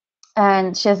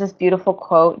 and she has this beautiful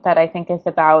quote that I think is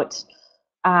about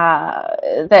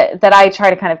that I try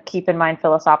to kind of keep in mind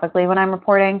philosophically when I'm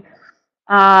reporting.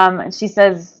 And she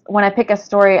says, when I pick a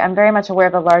story, I'm very much aware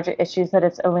of the larger issues that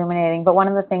it's illuminating. But one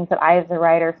of the things that I, as a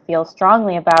writer, feel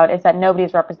strongly about is that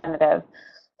nobody's representative.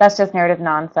 That's just narrative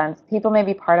nonsense. People may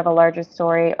be part of a larger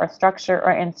story or structure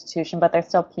or institution, but they're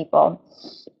still people.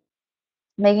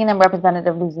 Making them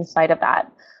representative loses sight of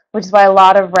that, which is why a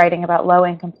lot of writing about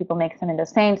low-income people makes them into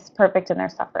saints, perfect in their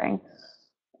suffering.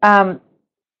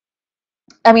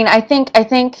 I mean, I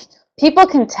think people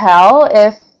can tell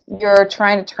if you're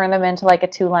trying to turn them into like a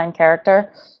two-line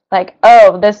character, like,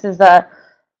 oh, this is a,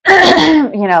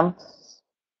 you know,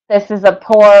 this is a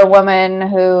poor woman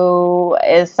who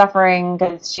is suffering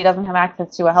because she doesn't have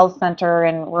access to a health center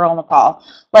in rural Nepal.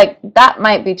 Like that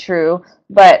might be true,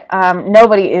 but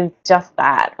nobody is just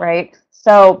that, right?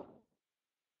 So,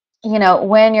 you know,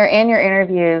 when you're in your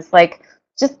interviews, like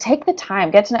just take the time,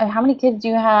 get to know how many kids do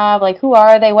you have, like who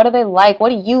are they, what are they like, what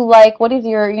do you like, what is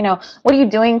your, you know, what are you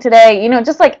doing today, you know,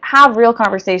 just like have real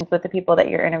conversations with the people that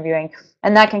you're interviewing,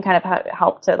 and that can kind of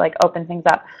help to like open things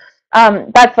up.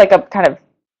 That's like a kind of,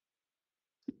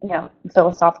 you know,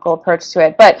 philosophical approach to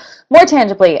it. But more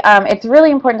tangibly, it's really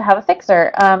important to have a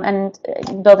fixer. And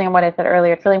building on what I said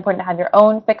earlier, it's really important to have your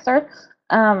own fixer,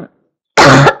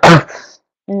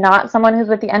 not someone who's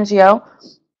with the NGO.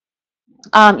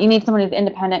 You need someone who's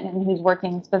independent and who's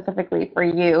working specifically for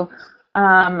you,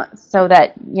 so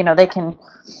that you know they can,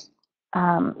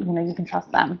 you know, you can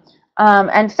trust them.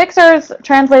 And fixers,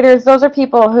 translators, those are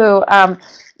people who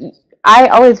I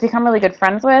always become really good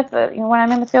friends with you know, when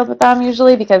I'm in the field with them,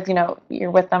 usually because you know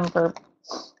you're with them for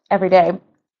every day,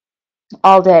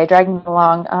 all day, dragging them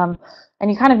along,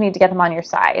 and you kind of need to get them on your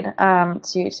side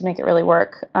to make it really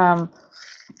work.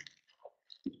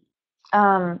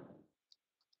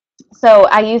 So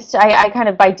I kind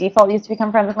of by default used to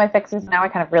become friends with my fixers. Now I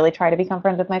kind of really try to become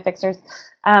friends with my fixers,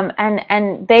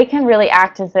 and they can really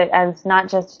act as not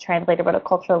just a translator but a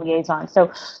cultural liaison.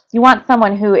 So you want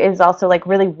someone who is also like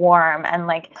really warm and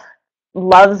like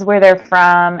loves where they're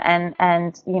from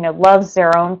and you know loves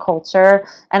their own culture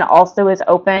and also is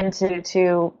open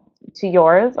to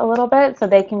yours a little bit. So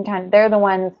they can they're the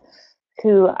ones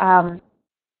who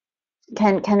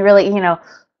can really, you know,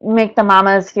 make the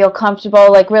mamas feel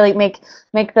comfortable, like really make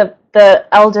the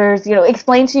elders, you know,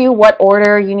 explain to you what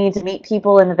order you need to meet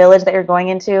people in the village that you're going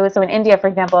into. So in India, for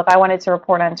example, if I wanted to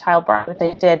report on child birth, which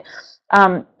I did,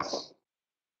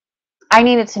 I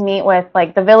needed to meet with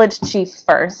like the village chief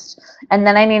first, and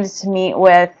then I needed to meet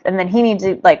with, and then he needs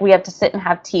to, like, we have to sit and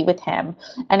have tea with him,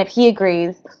 and if he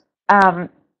agrees, then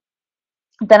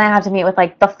I have to meet with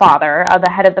like the father, the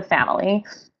head of the family,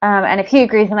 and if he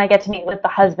agrees, then I get to meet with the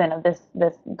husband of this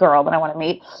girl that I want to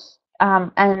meet,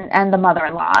 and the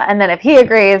mother-in-law, and then if he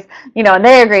agrees, you know, and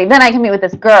they agree, then I can meet with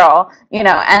this girl, you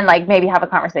know, and like maybe have a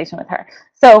conversation with her.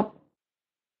 So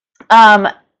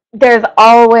there's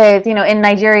always, you know, in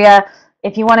Nigeria,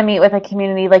 if you want to meet with a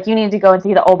community, like you need to go and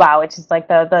see the Oba, which is like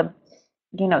the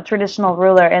you know traditional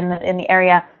ruler in the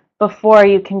area before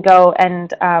you can go and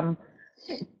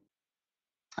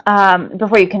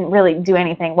before you can really do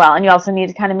anything well. And you also need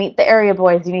to kind of meet the area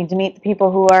boys. You need to meet the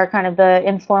people who are kind of the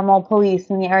informal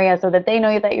police in the area so that they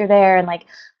know that you're there and like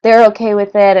they're okay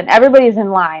with it and everybody's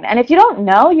in line. And if you don't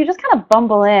know, you just kind of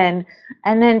bumble in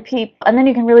and then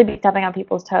you can really be stepping on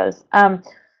people's toes.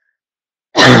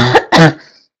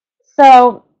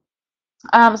 So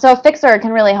so a fixer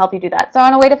can really help you do that. So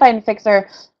on a way to find a fixer,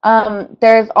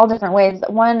 there's all different ways.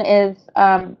 One is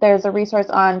there's a resource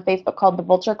on Facebook called the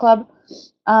Vulture Club.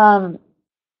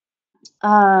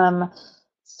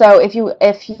 So if you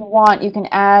want, you can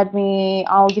add me.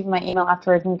 I'll give you my email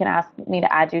afterwards, and you can ask me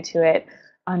to add you to it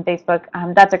on Facebook.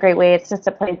 That's a great way. It's just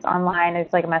a place online.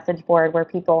 It's like a message board where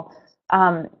people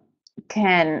can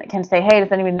say, hey,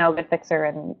 does anybody know a good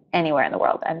fixer anywhere in the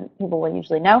world? And people will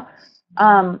usually know.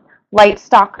 Light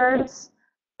Stalkers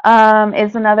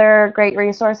is another great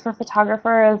resource for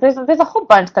photographers. There's a whole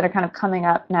bunch that are kind of coming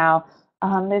up now.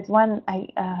 There's one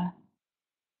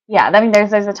yeah, I mean,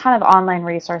 there's a ton of online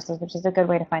resources, which is a good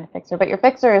way to find a fixer. But your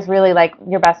fixer is really like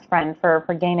your best friend for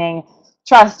gaining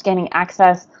trust, gaining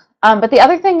access. But the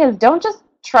other thing is, don't just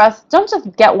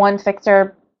get one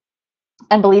fixer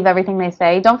and believe everything they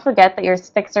say. Don't forget that your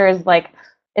fixer is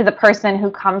a person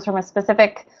who comes from a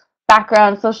specific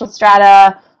background, social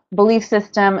strata, belief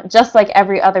system, just like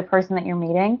every other person that you're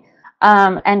meeting.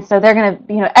 And so they're gonna,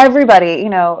 everybody,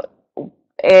 in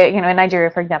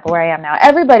Nigeria, for example, where I am now,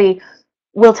 everybody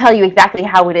will tell you exactly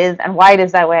how it is and why it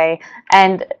is that way.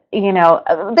 And a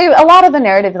lot of the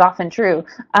narrative is often true,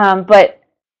 but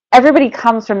everybody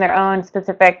comes from their own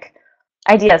specific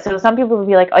idea. So some people will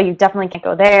be like, oh, you definitely can't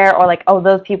go there, or like, oh,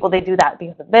 those people, they do that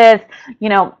because of this, you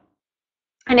know.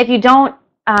 And if you don't,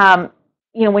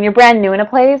 when you're brand new in a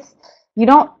place, you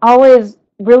don't always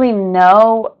really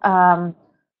know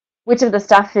which of the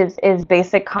stuff is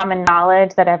basic common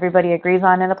knowledge that everybody agrees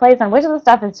on in a place, and which of the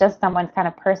stuff is just someone's kind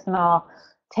of personal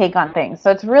take on things.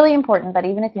 So it's really important that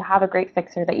even if you have a great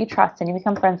fixer that you trust and you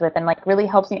become friends with and like really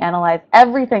helps you analyze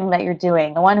everything that you're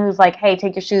doing, the one who's like, hey,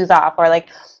 take your shoes off, or like,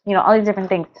 all these different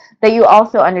things, that you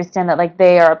also understand that like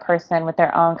they are a person with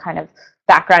their own kind of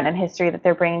background and history that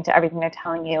they're bringing to everything they're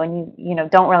telling you,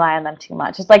 and don't rely on them too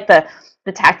much. It's like the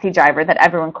taxi driver that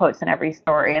everyone quotes in every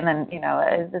story, and then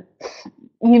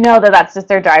that that's just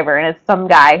their driver, and it's some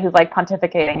guy who's like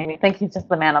pontificating, and you think he's just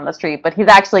the man on the street, but he's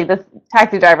actually this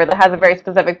taxi driver that has a very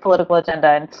specific political agenda.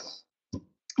 And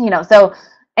so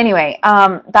anyway,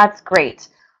 that's great.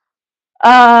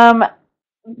 Then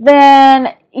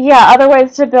yeah, other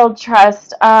ways to build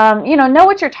trust. Know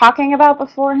what you're talking about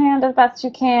beforehand as best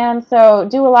you can. So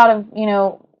do a lot of,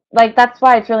 like that's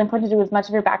why it's really important to do as much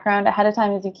of your background ahead of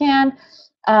time as you can.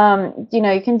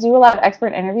 You can do a lot of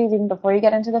expert interviews even before you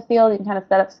get into the field. You can kind of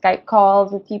set up Skype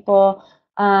calls with people.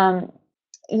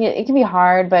 It can be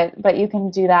hard, but you can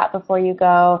do that before you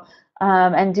go.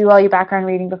 And do all your background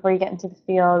reading before you get into the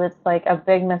field. It's like a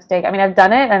big mistake. I mean, I've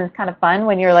done it, and it's kind of fun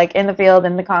when you're like in the field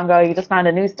in the Congo. You just found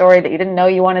a new story that you didn't know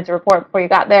you wanted to report before you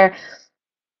got there.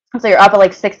 So you're up at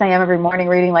like 6 a.m. every morning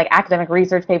reading like academic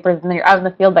research papers, and then you're out in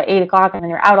the field by 8 o'clock, and then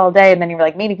you're out all day, and then you're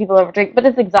like meeting people over drink. But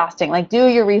it's exhausting. Like do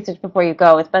your research before you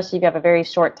go, especially if you have a very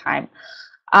short time.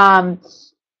 And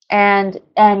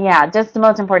yeah, just the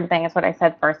most important thing is what I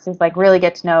said first, is like really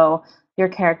get to know your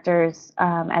characters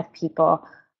as people.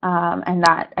 And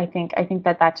that I think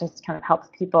that just kind of helps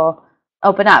people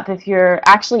open up if you're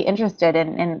actually interested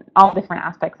in all different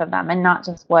aspects of them, and not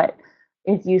just what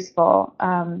is useful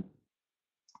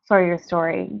for your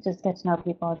story. Just get to know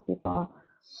people as people.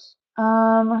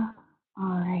 All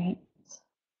right.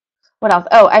 What else?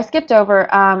 Oh, I skipped over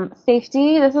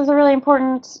safety. This is a really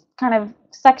important kind of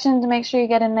section to make sure you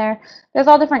get in there. There's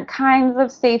all different kinds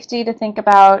of safety to think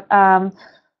about.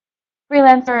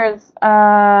 Freelancers,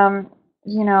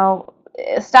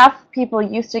 staff people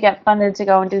used to get funded to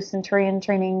go and do Centurion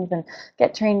trainings and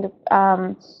get trained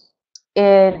in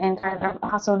kind of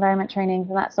hostile environment trainings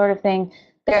and that sort of thing.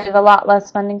 There's a lot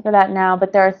less funding for that now,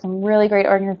 but there are some really great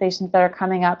organizations that are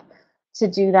coming up to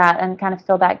do that and kind of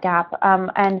fill that gap.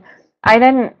 And I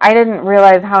didn't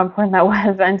realize how important that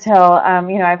was until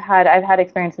I've had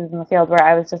experiences in the field where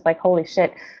I was just like, holy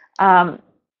shit, I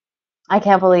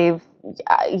can't believe.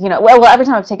 Well, every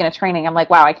time I've taken a training, I'm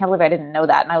like, wow, I can't believe I didn't know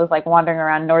that. And I was like wandering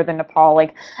around northern Nepal,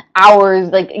 like hours,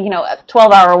 like, a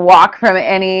 12-hour walk from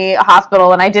any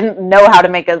hospital. And I didn't know how to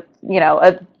make a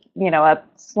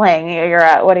sling,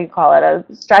 or what do you call it? A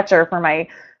stretcher for my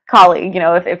colleague,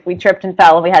 if we tripped and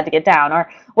fell and we had to get down, or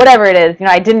whatever it is,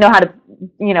 I didn't know how to,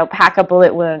 pack a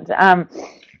bullet wound.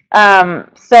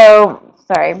 So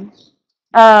sorry.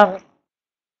 For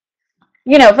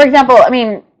example, I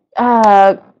mean,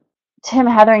 Tim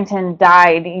Hetherington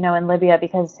died, in Libya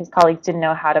because his colleagues didn't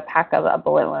know how to pack a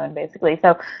bullet wound, basically.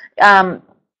 So,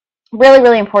 really,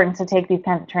 really important to take these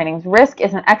kinds of trainings. RISC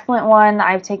is an excellent one.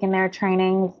 I've taken their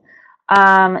trainings.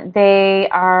 They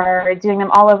are doing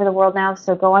them all over the world now,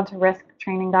 so go on to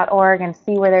risctraining.org and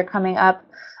see where they're coming up.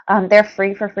 They're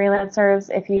free for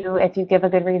freelancers if you give a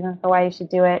good reason for why you should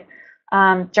do it.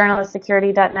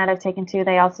 Journalistsecurity.net I've taken too.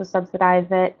 They also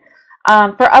subsidize it.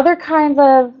 For other kinds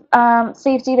of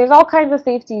safety, there's all kinds of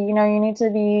safety. You need to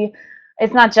be,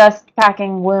 it's not just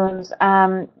packing wounds.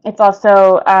 It's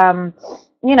also,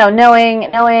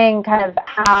 knowing kind of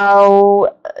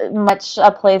how much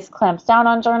a place clamps down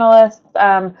on journalists,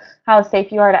 how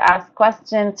safe you are to ask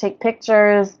questions, take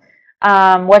pictures,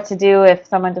 what to do if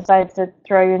someone decides to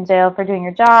throw you in jail for doing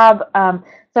your job.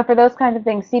 So for those kinds of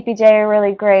things, CPJ are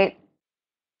really great.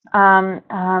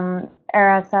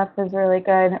 RSF is really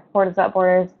good. Borders Without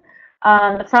Borders.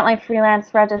 The Frontline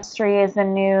Freelance Registry is a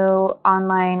new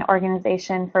online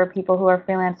organization for people who are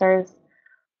freelancers.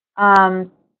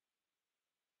 Um,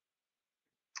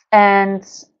 and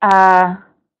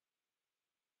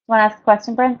want to ask a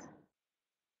question, Brent?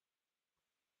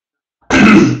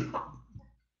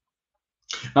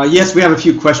 Yes, we have a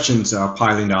few questions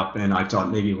piling up, and I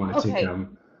thought maybe you want to take Okay,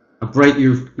 a break.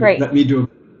 You great. let me do a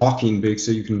walking big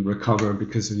so you can recover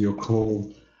because of your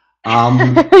cold.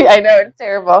 I know, it's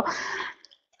terrible.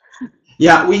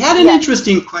 Yeah, we had an Yes.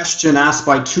 interesting question asked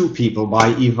by two people,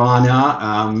 by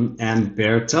Ivana and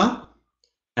Berta.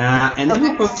 And they were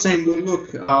Okay. both saying, well, look,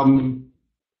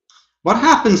 what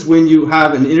happens when you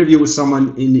have an interview with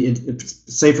someone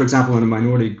say, for example, in a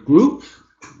minority group,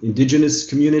 indigenous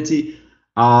community?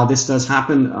 This does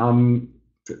happen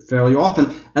fairly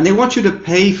often, and they want you to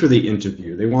pay for the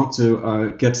interview. They want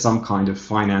to get some kind of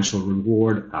financial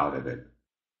reward out of it.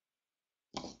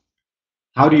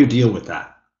 How do you deal with that?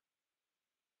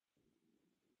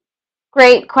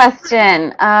 Great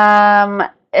question.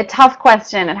 A tough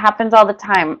question. It happens all the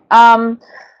time. How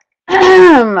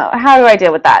do I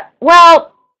deal with that?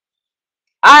 Well,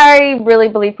 I really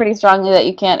believe pretty strongly that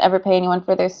you can't ever pay anyone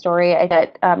for their story.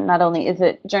 That not only is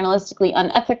it journalistically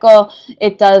unethical,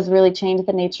 it does really change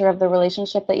the nature of the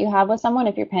relationship that you have with someone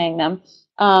if you're paying them.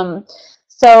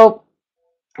 So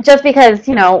just because,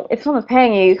 if someone's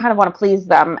paying you, you kind of want to please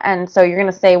them, and so you're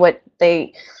going to say what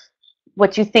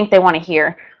you think they want to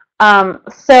hear. How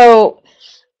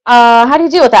do you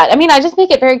deal with that? I mean, I just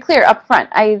make it very clear up front.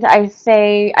 I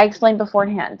explain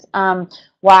beforehand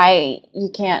why I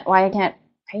can't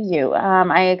pay you.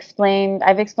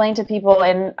 I've explained to people,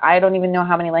 and I don't even know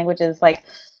how many languages, like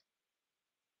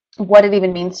what it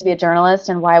even means to be a journalist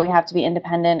and why we have to be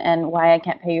independent and why I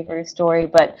can't pay you for your story.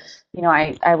 But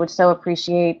I would so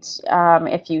appreciate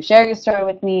if you share your story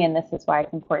with me, and this is why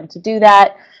it's important to do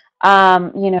that. I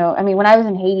mean, when I was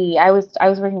in Haiti, I was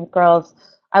working with girls.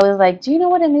 I was like, "Do you know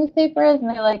what a newspaper is?" And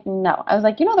they're like, "No." I was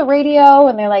like, "You know the radio?"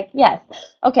 And they're like, "Yes."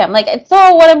 Okay, I'm like,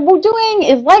 "So what I'm doing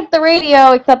is like the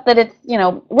radio, except that it's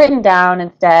written down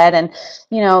instead." And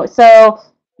so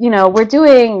we're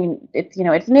doing it's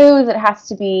news. It has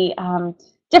to be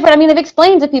different. I mean, I've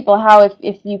explained to people how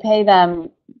if you pay them,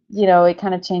 it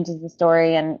kind of changes the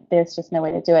story, and there's just no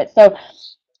way to do it. So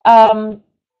um,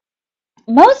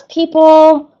 most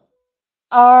people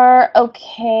are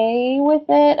okay with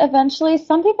it eventually.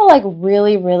 Some people like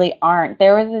really, really aren't.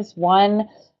 There was this one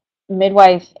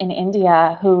midwife in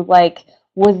India who like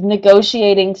was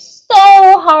negotiating so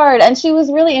hard, and she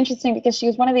was really interesting because she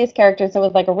was one of these characters that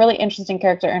was like a really interesting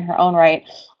character in her own right,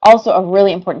 also a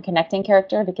really important connecting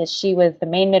character because she was the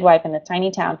main midwife in this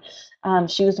tiny town.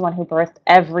 She was the one who birthed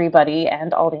everybody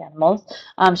and all the animals.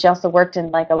 She also worked in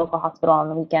like a local hospital on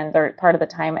the weekends or part of the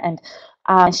time, and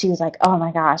she was like, "Oh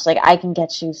my gosh, like I can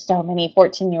get you so many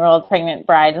 14-year-old pregnant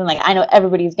brides, and like I know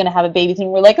everybody's gonna have a baby soon."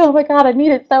 We're like, "Oh my God, I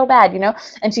need it so bad,"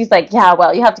 And she's like, "Yeah,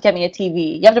 well, you have to get me a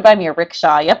TV. You have to buy me a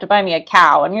rickshaw. You have to buy me a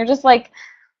cow." And you're just like,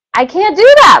 I can't do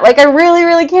that. Like, I really,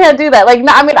 really can't do that. Like,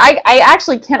 no, I mean, I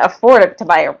actually can't afford to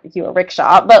buy you a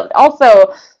rickshaw, but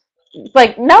also,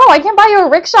 like, no, I can't buy you a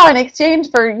rickshaw in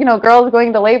exchange for, girls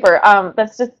going to labor.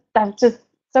 That's just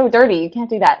so dirty. You can't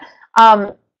do that.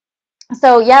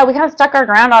 So yeah, we kind of stuck our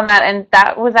ground on that, and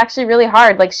that was actually really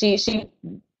hard. Like, she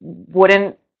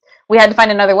wouldn't. We had to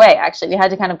find another way. Actually, we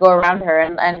had to kind of go around her,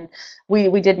 and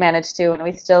we did manage to, and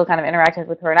we still kind of interacted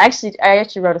with her. And I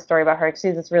actually wrote a story about her.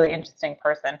 She's this really interesting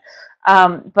person.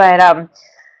 Um, but um,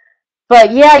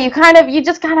 but yeah, you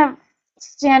just kind of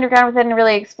stand your ground with it and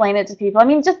really explain it to people. I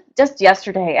mean, just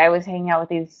yesterday, I was hanging out with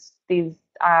these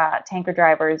tanker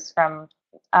drivers from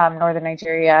northern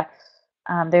Nigeria.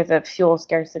 There's a fuel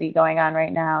scarcity going on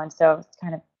right now, and so I was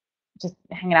kind of just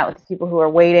hanging out with the people who are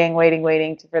waiting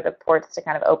for the ports to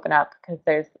kind of open up because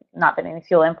there's not been any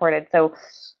fuel imported. So,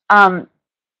 um,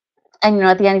 and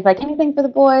at the end he's like, anything for the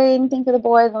boy, anything for the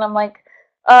boys, and I'm like,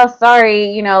 oh,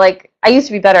 sorry, like I used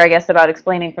to be better, I guess, about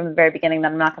explaining from the very beginning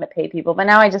that I'm not going to pay people, but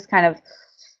now I just kind of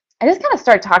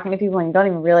start talking to people and you don't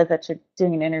even realize that you're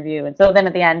doing an interview, and so then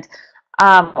at the end.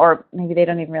 Or maybe they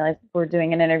don't even realize we're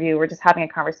doing an interview. We're just having a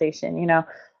conversation.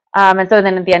 And so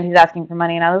then at the end, he's asking for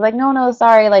money, and I was like, no, no,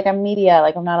 sorry, like I'm media,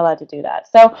 like I'm not allowed to do that.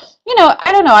 So,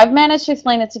 I don't know. I've managed to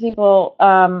explain it to people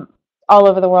all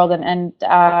over the world, and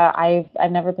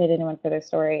I've never paid anyone for their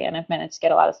story, and I've managed to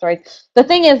get a lot of stories. The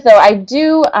thing is, though, I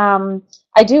do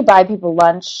buy people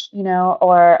lunch,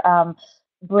 or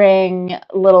bring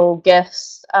little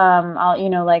gifts.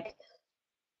 Like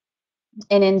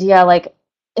in India, like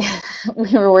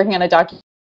we were working on a documentary,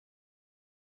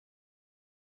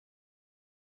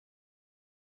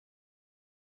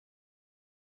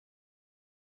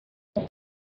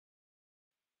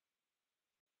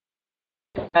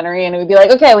 and it would be like,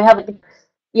 okay, we have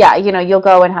yeah, you'll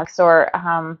go and have store,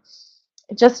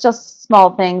 just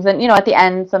small things, and at the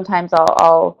end sometimes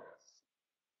I'll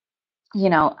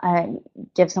I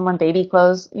give someone baby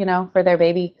clothes, for their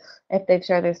baby if they've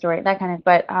shared their story, that kind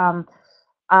of.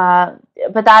 Uh,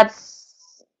 but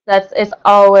that's it's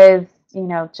always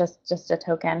just a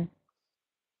token.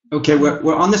 Okay,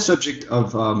 we're on the subject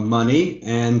of money,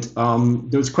 and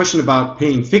there was a question about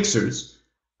paying fixers,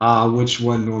 which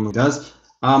one normally does.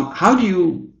 How do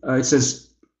you, it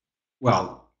says,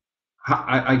 well,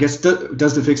 I guess,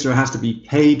 does the fixer has to be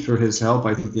paid for his help?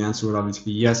 I think the answer would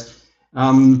obviously be yes.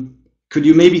 Could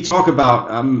you maybe talk about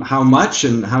how much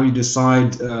and how you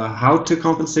decide how to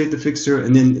compensate the fixer?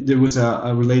 And then there was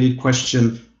a related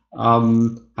question.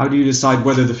 How do you decide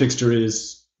whether the fixer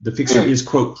is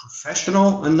quote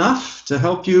professional enough to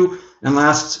help you? And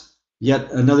last,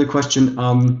 yet another question: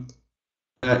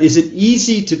 is it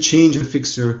easy to change a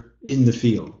fixer in the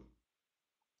field?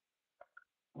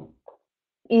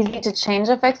 Easy to change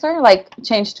a fixer, like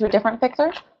change to a different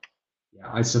fixer? Yeah,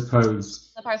 I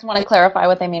suppose. The person want to clarify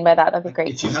what they mean by that. That'd be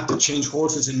great. If you have to change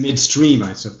horses in midstream,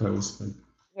 I suppose. But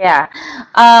Yeah.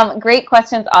 Great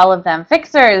questions, all of them.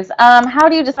 Fixers. How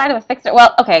do you decide if a fixer?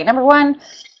 Well, okay. Number one,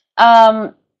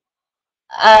 um,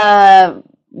 uh,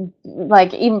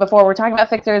 like even before we're talking about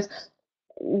fixers,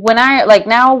 when I like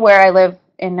now where I live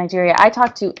in Nigeria, I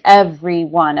talk to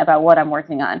everyone about what I'm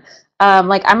working on.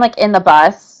 Like I'm like in the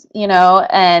bus,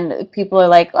 and people are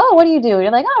like, "Oh, what do you do?"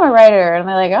 You're like, "Oh, I'm a writer," and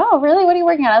they're like, "Oh, really? What are you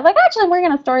working on?" I was like, "Actually, I'm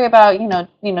working on a story about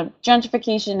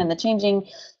gentrification and the changing,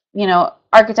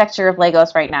 architecture of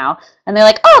Lagos right now." And they're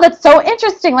like, "Oh, that's so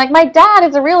interesting. Like my dad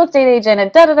is a real estate agent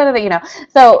and da da da da."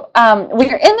 So when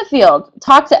you're in the field,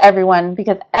 talk to everyone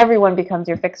because everyone becomes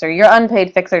your fixer, your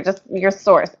unpaid fixer, just your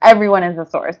source. Everyone is a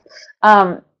source.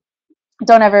 Um,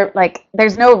 don't ever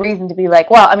there's no reason to be like,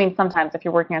 well, I mean, sometimes if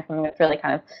you're working on something that's really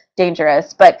kind of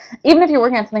dangerous, but even if you're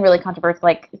working on something really controversial,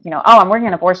 like, oh, I'm working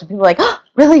on abortion, people are like, oh,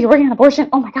 really, you're working on abortion?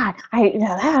 Oh my God,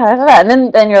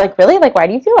 and then you're like, really, like, why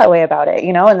do you feel that way about it?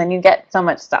 And then you get so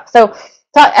much stuff. So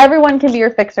everyone can be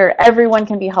your fixer, everyone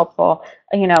can be helpful,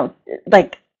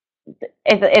 like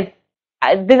it's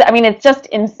I mean, it's just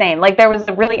insane. Like there was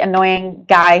a really annoying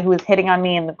guy who was hitting on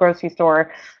me in the grocery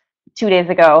store 2 days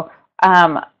ago.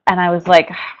 And I was like,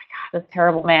 oh my God, this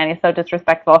terrible man. He's so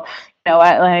disrespectful. No,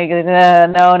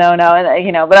 no, no.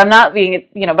 And, but I'm not being,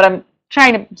 but I'm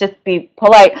trying to just be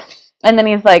polite. And then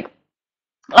he's like,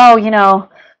 oh,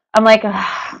 I'm like,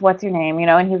 what's your name?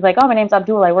 And he's like, oh, my name's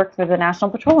Abdul. I work for the National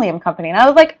Petroleum Company. And I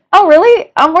was like, oh,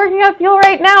 really? I'm working on fuel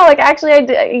right now. Like, actually,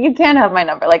 you can have my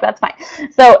number. Like, that's fine.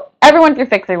 So everyone's your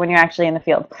fixer when you're actually in the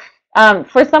field.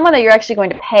 For someone that you're actually going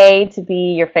to pay to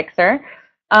be your fixer,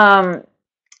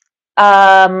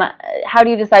 how do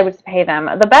you decide what to pay them?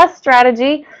 The best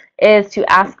strategy is to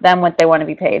ask them what they want to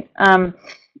be paid.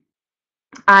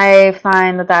 I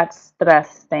find that that's the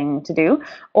best thing to do.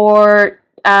 Or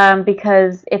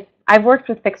because if I've worked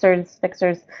with fixers,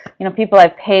 people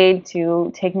I've paid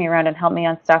to take me around and help me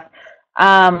on stuff.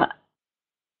 I've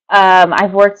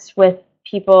worked with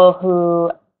people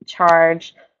who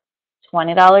charge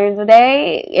 $20 a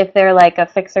day if they're like a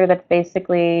fixer that's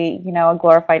basically, a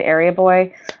glorified area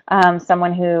boy,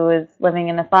 someone who is living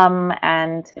in a slum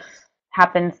and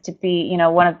happens to be,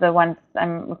 one of the ones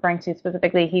I'm referring to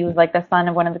specifically. He was like the son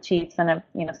of one of the chiefs in a,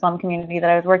 slum community that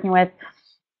I was working with.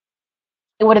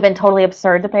 It would have been totally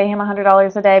absurd to pay him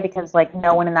 $100 a day because like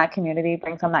no one in that community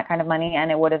brings home that kind of money, and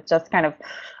it would have just kind of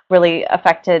really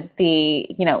affected the,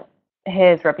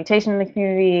 his reputation in the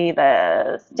community,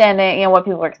 the standing, what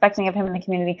people were expecting of him in the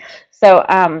community. So,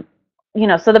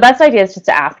 so the best idea is just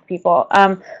to ask people.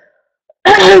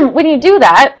 When you do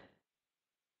that,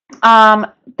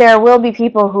 there will be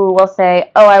people who will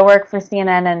say, oh, I work for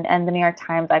CNN and the New York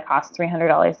Times. I cost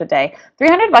 $300 a day.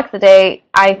 $300 a day,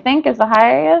 I think, is the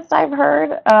highest I've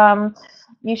heard.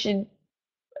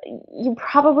 You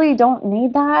probably don't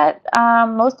need that.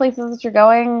 Most places that you're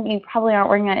going, you probably aren't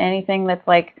working on anything that's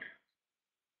like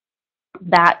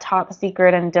that top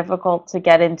secret and difficult to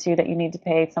get into that you need to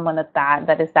pay someone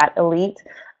that is that elite.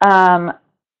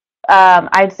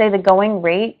 I'd say the going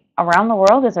rate around the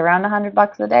world is around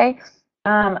 $100 a day.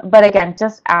 But again,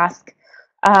 just ask,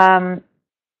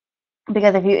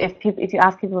 because if you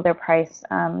ask people their price,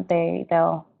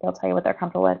 they'll tell you what they're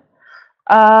comfortable with.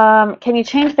 Can you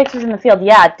change fixtures in the field?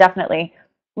 Yeah, definitely.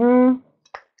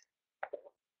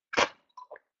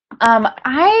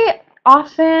 I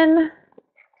often,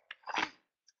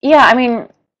 yeah, I mean,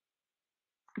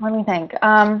 let me think.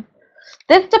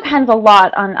 This depends a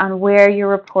lot on where you're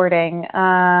reporting.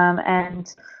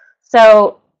 And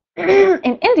so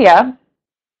in India,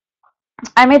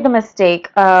 I made the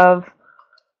mistake of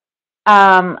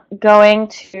going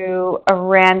to a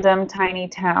random tiny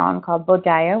town called Bodh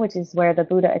Gaya, which is where the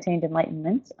Buddha attained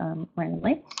enlightenment,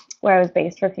 randomly, where I was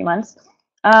based for a few months,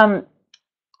 um,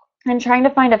 and trying to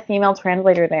find a female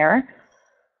translator there.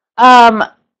 Um,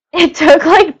 it took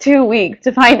like 2 weeks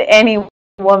to find any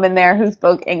woman there who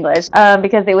spoke English,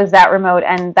 because it was that remote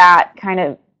and that kind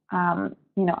of,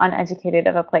 uneducated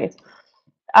of a place.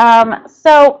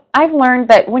 So I've learned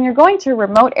that when you're going to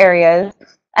remote areas,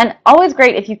 and always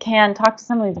great if you can talk to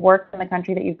someone who's worked in the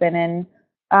country that you've been in,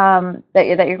 that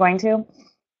you're going to,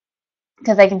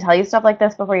 because they can tell you stuff like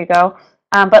this before you go.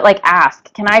 But like,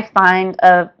 ask, can I find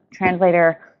a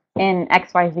translator in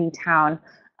XYZ town,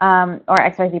 or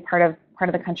XYZ part of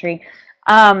the country?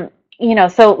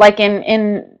 So like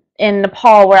in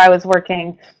Nepal where I was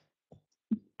working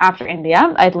after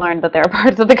India, I'd learned that there are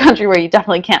parts of the country where you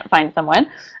definitely can't find someone.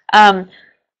 Um,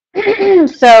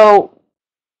 so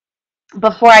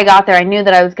before I got there, I knew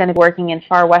that I was going to be working in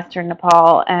far western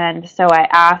Nepal, and so I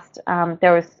asked.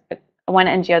 There was one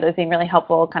NGO that was being really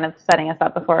helpful, kind of setting us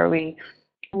up before we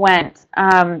went,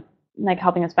 like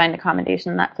helping us find accommodation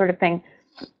and that sort of thing.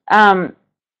 Um,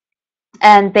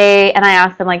 and I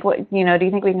asked them, like, what, do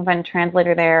you think we can find a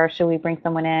translator there, or should we bring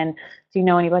someone in? Do you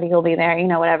know anybody who'll be there?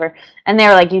 Whatever. And they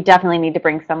were like, you definitely need to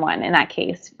bring someone in that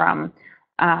case from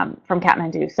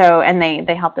Kathmandu. So, and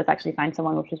they helped us actually find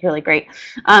someone, which was really great.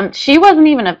 She wasn't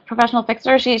even a professional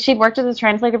fixer. She'd worked as a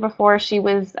translator before. She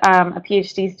was a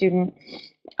PhD student,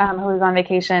 who was on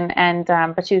vacation, and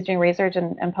but she was doing research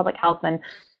in public health, and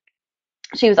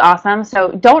she was awesome.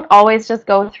 So don't always just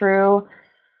go through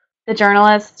the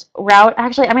journalist route.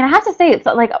 Actually, I mean, I have to say, it's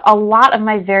like a lot of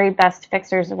my very best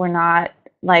fixers were not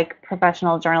like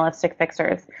professional journalistic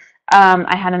fixers.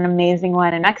 I had an amazing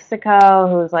one in Mexico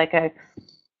who was like a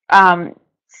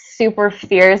super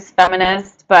fierce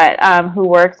feminist, but who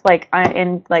worked like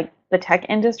in like the tech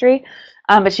industry.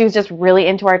 But she was just really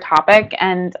into our topic,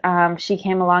 and she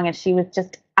came along, and she was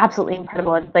just absolutely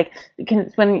incredible. And like,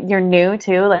 when you're new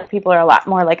too, like people are a lot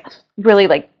more like really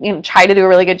like try to do a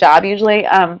really good job usually.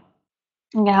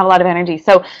 You have a lot of energy.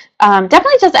 So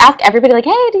definitely just ask everybody, like,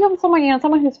 hey, do you have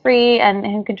someone who's free and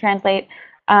who can translate,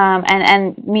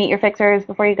 and meet your fixers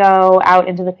before you go out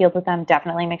into the field with them.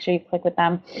 Definitely make sure you click with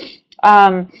them.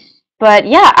 But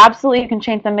yeah, absolutely, you can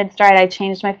change them mid-stride. I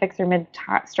changed my fixer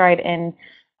mid-stride in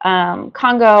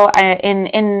Congo.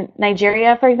 In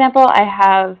Nigeria, for example,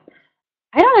 I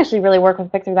don't actually really work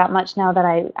with fixer that much now that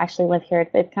I actually live here.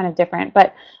 It's kind of different.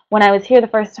 But when I was here the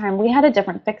first time, we had a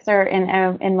different fixer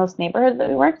in most neighborhoods that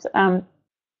we worked,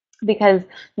 because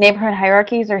neighborhood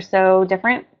hierarchies are so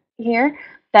different here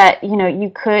that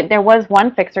there was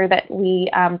one fixer that we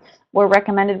were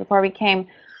recommended before we came,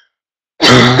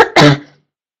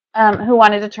 who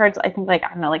wanted to charge, I think, like, I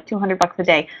don't know, like $200 a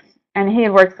day, and he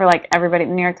had worked for like everybody at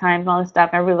the New York Times and all this stuff.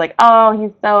 And everybody was like, oh,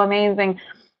 he's so amazing.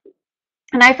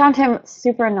 And I found him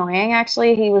super annoying,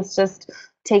 actually. He was just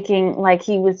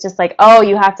like, oh,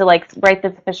 you have to like write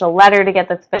this official letter to get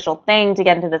this official thing, to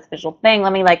get into this official thing.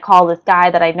 Let me like call this guy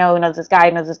that I know knows this guy,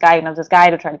 knows this guy, knows this guy,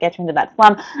 to try to get you into that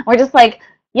slum. We're just like,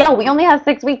 yo, we only have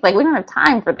 6 weeks. Like, we don't have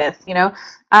time for this,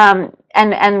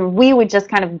 and we would just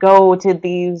kind of go to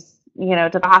these, to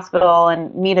the hospital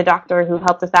and meet a doctor who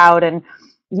helped us out and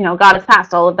got us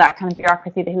past all of that kind of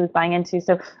bureaucracy that he was buying into.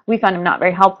 So we found him not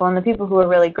very helpful. And the people who were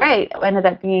really great ended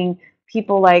up being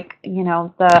people like,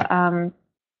 the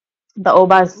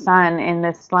Oba's son in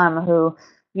this slum who,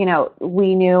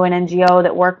 we knew an NGO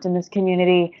that worked in this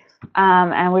community.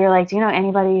 And we were like, do you know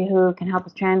anybody who can help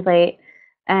us translate?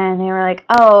 And they were like,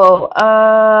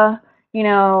 oh,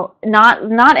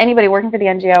 not anybody working for the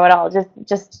NGO at all.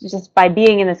 Just by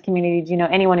being in this community, do you know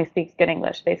anyone who speaks good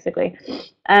English, basically?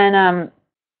 And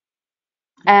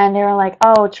they were like,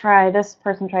 oh, try this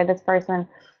person.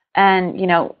 And,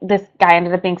 this guy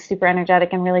ended up being super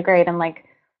energetic and really great and like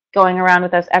going around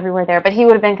with us everywhere there. But he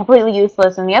would have been completely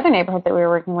useless in the other neighborhood that we were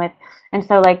working with. And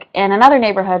so like in another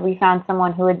neighborhood, we found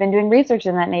someone who had been doing research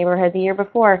in that neighborhood the year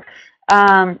before,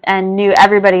 and knew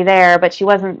everybody there, but she'd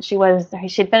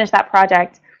finished that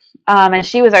project, and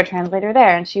she was our translator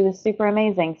there, and she was super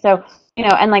amazing. So,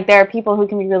 and like there are people who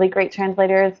can be really great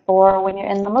translators for when you're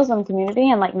in the Muslim community,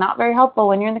 and like not very helpful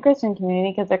when you're in the Christian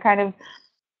community, because they're kind of,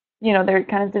 they're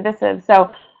kind of divisive.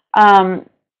 So,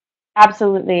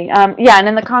 absolutely. Yeah, and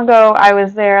in the Congo, I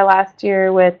was there last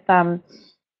year with the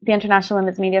International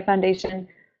Women's Media Foundation.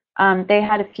 They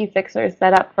had a few fixers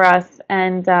set up for us,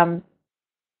 and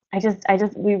I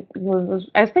was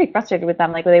pretty frustrated with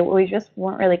them. Like we just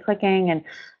weren't really clicking, and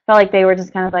felt like they were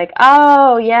just kind of like,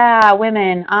 oh yeah,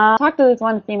 women. Talk to this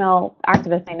one female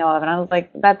activist I know of, and I was like,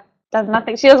 that does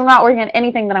nothing. She does not work on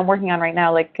anything that I'm working on right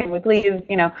now. Like, can we please,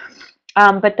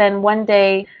 But then one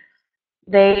day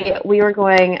we were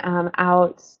going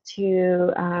out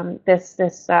to this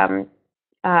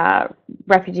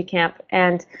refugee camp,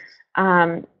 and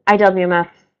IWMF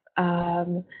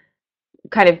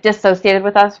kind of dissociated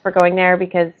with us for going there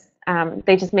because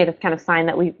they just made us kind of sign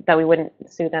that we wouldn't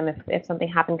sue them if something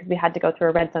happened, because we had to go through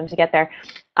a red zone to get there.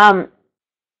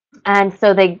 And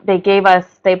so they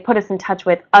put us in touch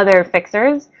with other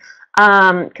fixers,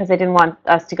 because they didn't want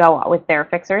us to go with their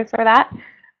fixers for that.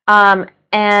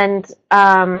 And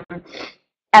I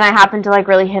happened to like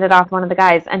really hit it off with one of the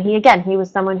guys, and he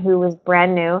was someone who was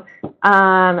brand new.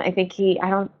 I think he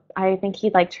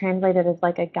like translated as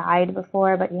like a guide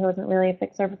before, but he wasn't really a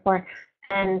fixer before.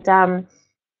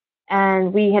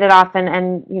 And we hit it off,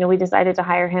 and we decided to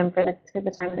hire him for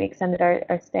the time we extended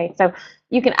our stay. So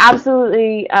you can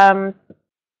absolutely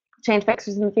change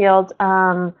fixers in the field,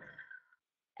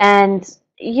 and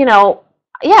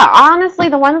yeah, honestly,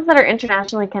 the ones that are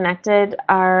internationally connected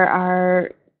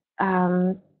are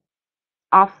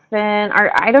often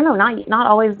I don't know, not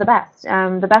always the best.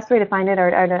 The best way to find it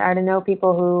are to know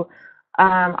people who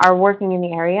are working in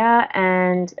the area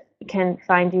and can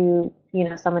find you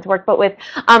someone to work with.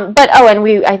 And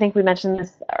I think we mentioned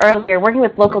this earlier. Working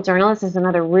with local journalists is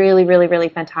another really, really, really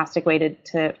fantastic way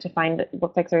to find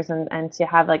fixers and to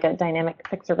have like a dynamic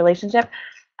fixer relationship.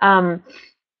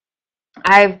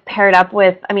 I've paired up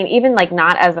with, even like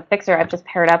not as a fixer, I've just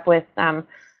paired up with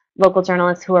local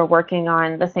journalists who are working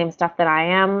on the same stuff that I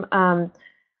am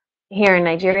here in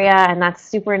Nigeria, and that's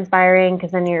super inspiring,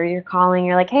 because then you're calling,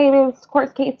 you're like, hey, there's a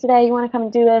court case today, you want to come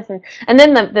and do this, and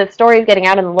then the story is getting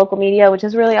out in the local media, which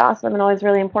is really awesome and always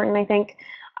really important, I think.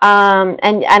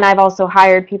 And I've also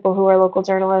hired people who are local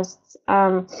journalists,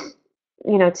 if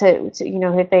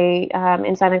they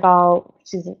in Senegal,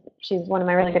 she's one of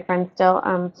my really good friends still,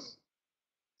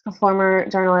 a former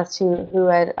journalist who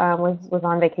had was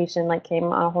on vacation, like came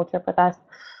on a whole trip with us.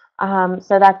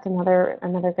 So that's another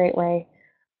great way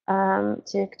to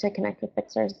connect with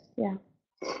fixers. Yeah.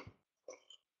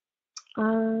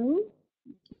 Okay.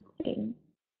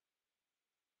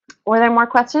 Were there more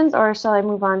questions, or shall I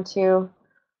move on to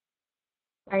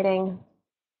writing?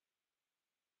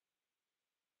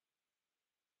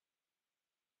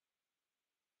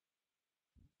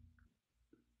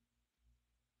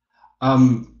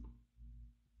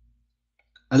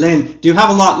 Allyn, do you have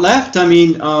a lot left?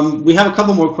 We have a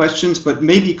couple more questions, but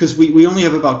maybe because we only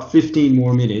have about 15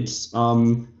 more minutes,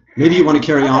 maybe you want to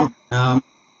carry on.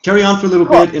 Carry on for a little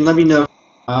bit and let me know.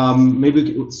 Maybe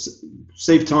we could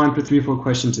save time for 3 or 4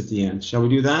 questions at the end. Shall we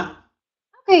do that?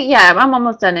 Okay, yeah, I'm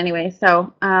almost done anyway,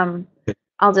 so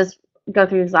I'll just go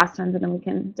through these last ones and then we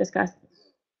can discuss.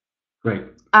 Great.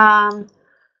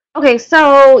 Okay,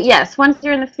 so yes, once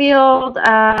you're in the field,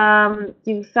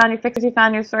 you've found your fixers, you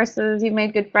found your sources, you've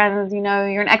made good friends,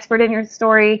 you're an expert in your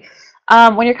story.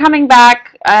 When you're coming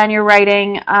back and you're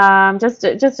writing, just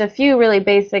a few really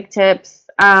basic tips.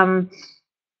 Yes,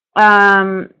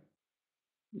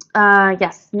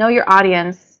 know your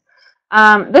audience.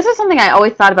 This is something I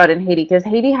always thought about in Haiti, because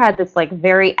Haiti had this like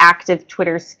very active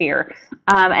Twitter sphere.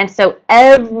 And so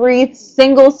every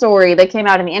single story that came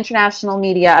out in the international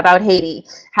media about Haiti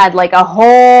had like a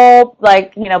whole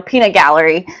peanut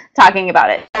gallery talking about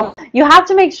it. So you have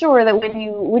to make sure that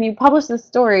when you publish this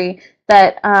story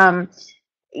that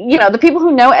the people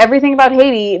who know everything about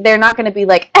Haiti, they're not going to be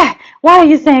like, why are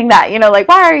you saying that? Like,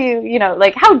 why are you,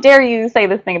 like, how dare you say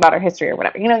this thing about our history or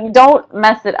whatever? You don't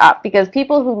mess it up, because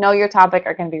people who know your topic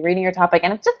are going to be reading your topic,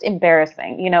 and it's just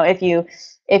embarrassing,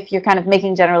 if you're kind of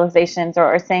making generalizations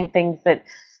or saying things that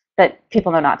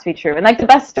people know not to be true. And like the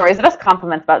best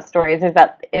compliments about stories is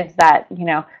that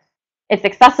it's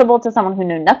accessible to someone who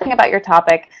knew nothing about your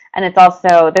topic, and it's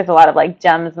also, there's a lot of like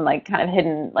gems and like kind of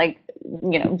hidden like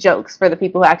jokes for the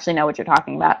people who actually know what you're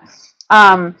talking about.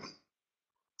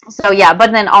 So yeah,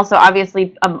 but then also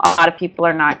obviously a lot of people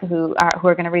are not who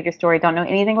are going to read your story don't know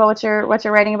anything about what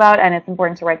you're writing about, and it's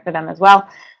important to write for them as well.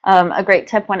 A great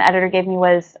tip one editor gave me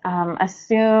was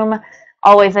assume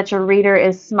always that your reader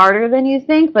is smarter than you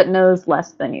think but knows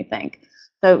less than you think.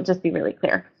 So just be really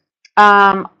clear.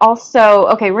 Also,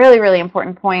 okay, really, really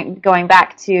important point, going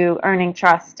back to earning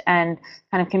trust and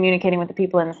kind of communicating with the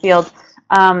people in the field.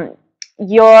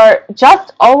 You're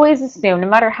just always assume, no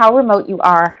matter how remote you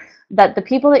are, that the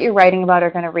people that you're writing about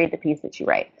are going to read the piece that you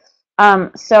write.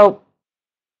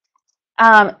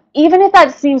 Even if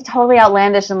that seems totally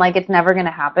outlandish and like it's never going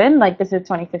to happen, like this is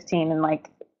 2015 and like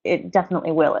it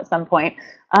definitely will at some point.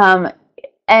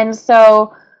 And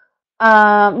so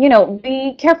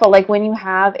be careful. Like when you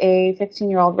have a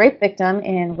 15-year-old rape victim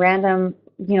in random,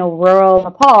 rural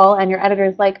Nepal, and your editor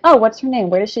is like, oh, what's her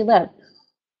name? Where does she live?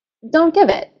 don't give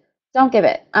it. Don't give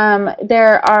it.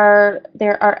 There are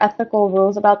ethical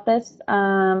rules about this.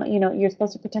 You know, you're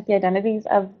supposed to protect the identities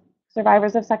of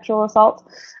survivors of sexual assault,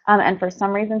 and for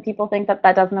some reason, people think that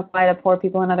that doesn't apply to poor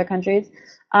people in other countries.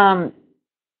 Um,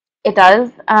 it does.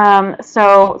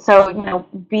 So you know,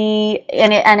 be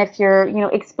and if you're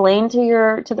explain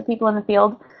to the people in the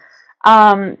field,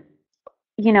 um,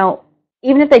 you know,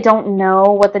 even if they don't know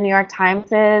what the New York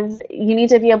Times is, you need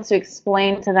to be able to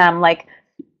explain to them like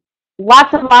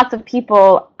lots and lots of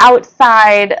people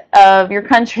outside of your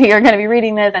country are going to be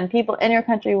reading this, and people in your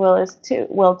country will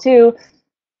too.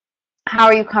 How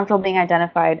are you comfortable being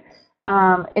identified?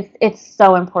 It's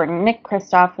so important. Nick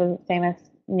Kristof, a famous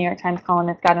New York Times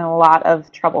columnist, got in a lot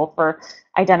of trouble for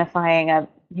identifying I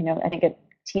think a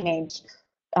teenage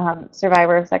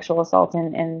survivor of sexual assault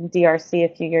in DRC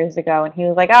a few years ago, and he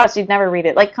was like, "Oh, she'd never read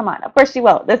it." Like, come on, of course she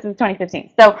will. This is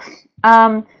 2015, so.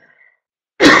 Um,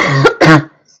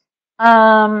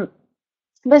 um,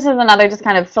 this is another just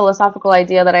kind of philosophical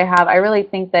idea that I have. I really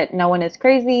think that no one is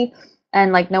crazy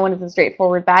and like no one is a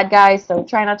straightforward bad guy. So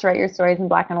try not to write your stories in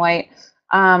black and white.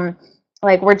 Um,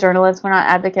 like we're journalists, we're not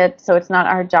advocates, so it's not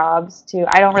our jobs to.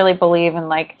 I don't really believe in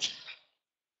like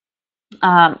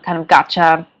kind of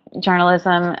gotcha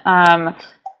journalism.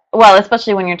 Well,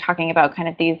 especially when you're talking about kind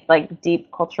of these like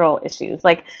deep cultural issues,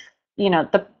 like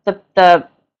the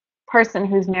person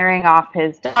who's marrying off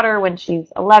his daughter when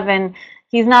she's 11,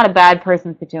 he's not a bad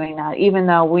person for doing that, even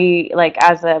though we, like,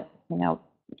 as a,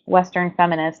 Western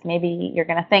feminist, maybe you're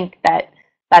going to think that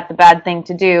that's a bad thing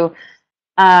to do.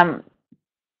 Um,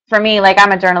 for me, like,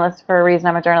 I'm a journalist for a reason.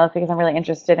 I'm a journalist because I'm really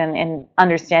interested in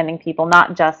understanding people,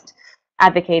 not just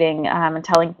advocating and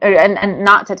telling, and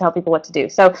not to tell people what to do.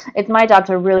 So it's my job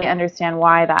to really understand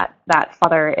why that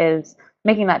father is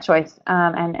making that choice,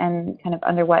 and kind of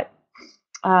under what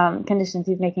conditions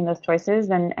he's making those choices,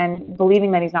 and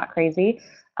believing that he's not crazy,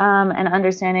 and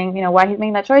understanding why he's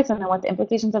making that choice, and then what the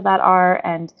implications of that are,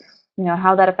 and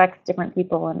how that affects different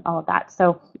people and all of that.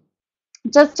 So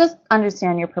just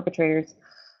understand your perpetrators,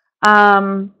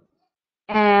 um,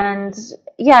 and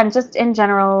yeah, and just in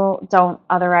general, don't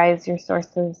otherize your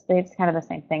sources. It's kind of the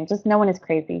same thing. Just no one is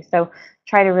crazy, so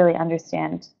try to really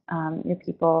understand your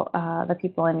people, the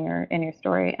people in your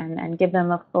story, and give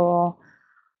them a full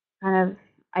kind of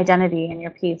identity in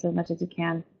your piece as much as you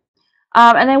can.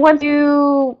 And then once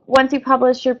you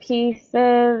publish your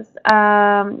pieces,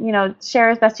 share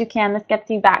as best you can. This gets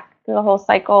you back to the whole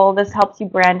cycle. This helps you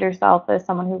brand yourself as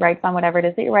someone who writes on whatever it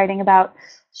is that you're writing about.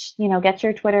 Get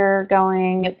your Twitter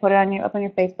going. Put it up on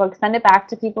your Facebook. Send it back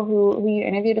to people who you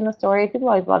interviewed in the story. People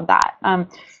always love that.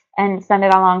 And send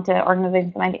it along to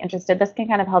organizations that might be interested. This can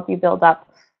kind of help you build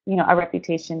up, a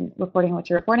reputation reporting what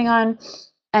you're reporting on.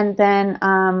 And then,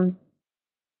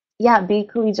 yeah, be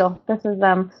collegial. This is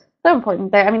so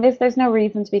important. There, I mean, there's no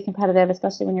reason to be competitive,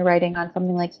 especially when you're writing on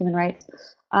something like human rights.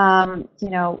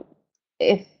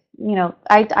 If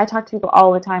I talk to people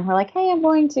all the time who are like, hey, I'm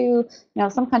going to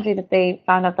some country that they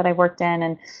found out that I worked in,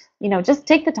 and just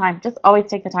take the time. Just always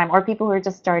take the time. Or people who are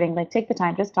just starting, like, take the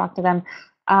time. Just talk to them.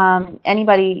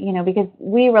 Anybody, because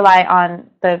we rely on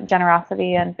the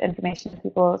generosity and information of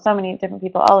people, so many different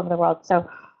people all over the world.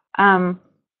 Um,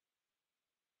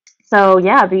 so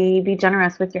yeah, be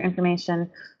generous with your information,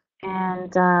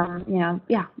 and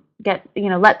yeah,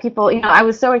 let people. I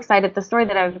was so excited. The story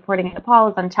that I was reporting in Nepal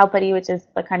is on Chaupadi, which is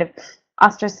the kind of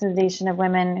ostracization of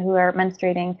women who are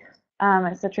menstruating.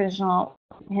 It's a traditional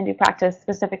Hindu practice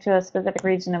specific to a specific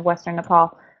region of Western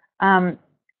Nepal. Um,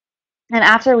 and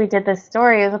after we did this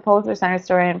story, it was a Pulitzer Center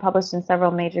story and published in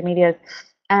several major medias.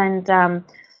 And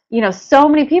so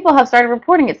many people have started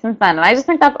reporting it since then. And I just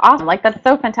think that's awesome. Like, that's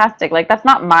so fantastic. Like, that's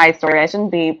not my story. I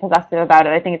shouldn't be possessive about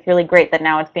it. I think it's really great that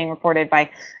now it's being reported by,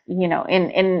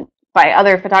 in by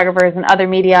other photographers and other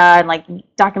media, and like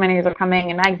documentaries are coming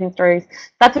and magazine stories.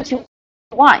 That's what you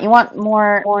want. You want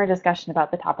more discussion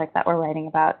about the topic that we're writing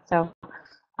about. So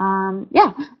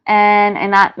yeah, and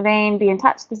in that vein, be in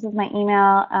touch. This is my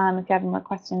email. If you have any more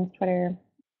questions, Twitter,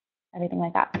 everything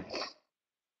like that.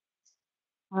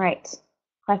 All right,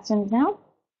 questions now?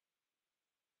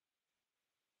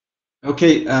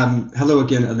 Okay, hello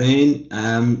again,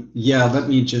 Allyn. Yeah, let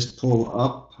me just pull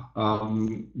up.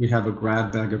 We have a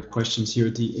grab bag of questions here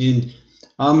at the end.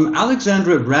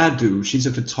 Alexandra Radu, she's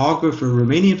a photographer,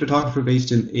 Romanian photographer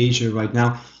based in Asia right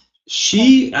now.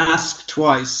 She asked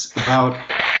twice about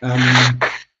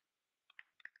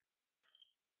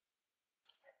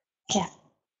Yeah.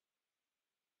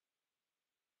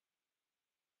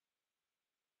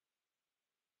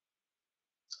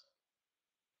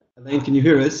 Allyn, can you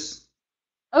hear us?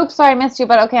 Oops, sorry, I missed you,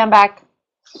 but okay, I'm back.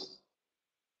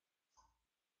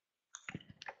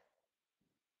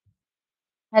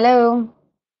 Hello.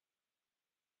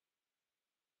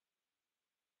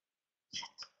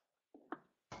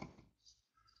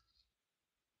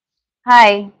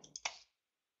 Hi.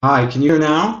 Hi, can you hear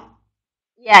now?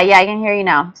 Yeah, I can hear you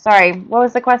now. Sorry. What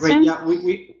was the Great. question?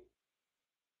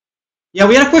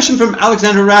 We had a question from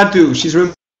Alexandra Radu. She's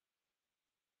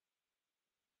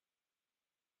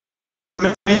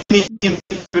Romanian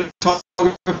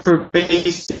photographer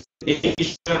based in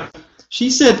Asia. She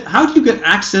said, "How do you get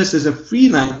access as a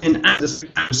freelance and access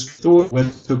to store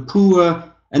with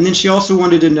Papua?" And then she also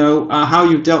wanted to know how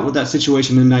you dealt with that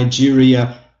situation in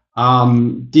Nigeria,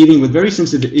 dealing with very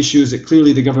sensitive issues that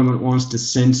clearly the government wants to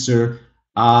censor.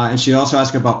 And she also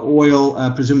asked about oil.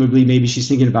 Presumably, maybe she's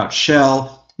thinking about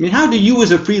Shell. I mean, how do you,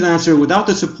 as a freelancer, without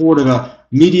the support of a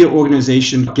media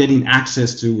organization, getting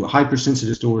access to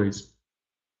hypersensitive stories?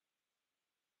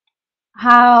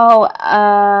 How,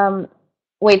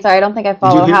 wait, sorry, I don't think I Did you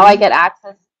follow. hear How I me? get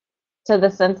access to the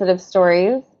sensitive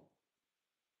stories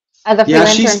as a Yeah, freelancer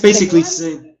in she's basically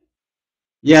particular? saying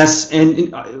yes,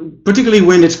 and particularly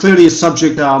when it's clearly a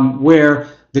subject where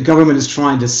the government is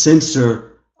trying to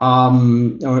censor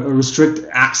or restrict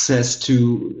access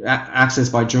to access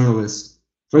by journalists.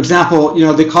 For example,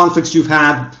 the conflicts you've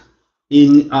had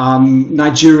in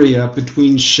Nigeria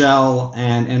between Shell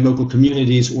and local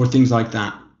communities or things like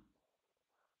that.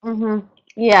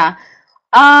 Yeah.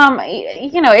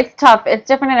 It's tough. It's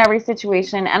different in every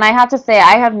situation. And I have to say,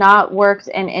 I have not worked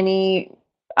in any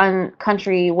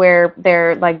country where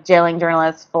they're like jailing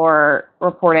journalists for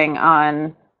reporting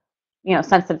on,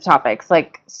 sensitive topics.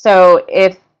 Like, so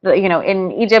if,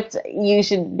 in Egypt, you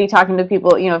should be talking to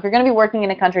people, if you're going to be working in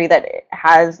a country that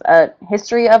has a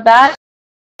history of that,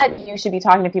 you should be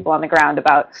talking to people on the ground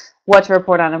about what to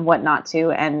report on and what not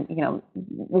to, and,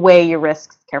 weigh your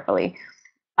risks carefully.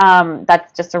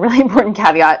 That's just a really important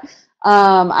caveat.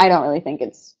 I don't really think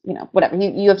it's, whatever.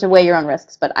 You have to weigh your own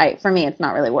risks, but for me, it's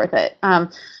not really worth it.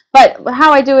 But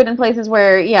how I do it in places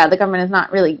where, yeah, the government is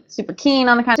not really super keen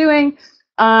on the kind of doing,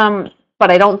 but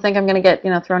I don't think I'm going to get,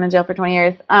 thrown in jail for 20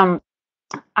 years.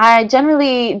 I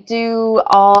generally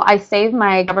I save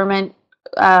my government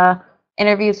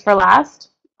interviews for last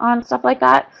on stuff like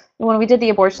that. When we did the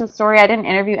abortion story, I didn't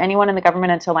interview anyone in the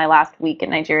government until my last week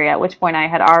in Nigeria, at which point I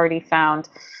had already found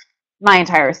my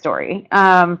entire story.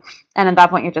 And at that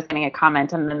point, you're just getting a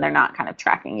comment, and then they're not kind of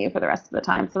tracking you for the rest of the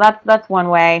time. So that's one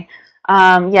way.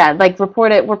 Yeah, like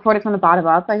report it from the bottom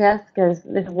up, I guess, because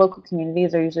the local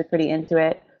communities are usually pretty into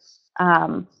it,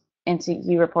 into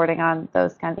you reporting on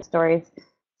those kinds of stories.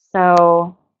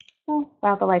 So,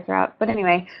 wow, the lights are out. But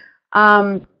anyway,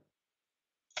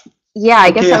 yeah,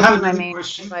 I guess Okay, I that would be have my another main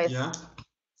question. advice. Yeah.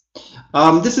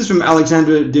 This is from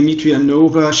Alexandra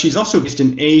Dimitrianova. She's also based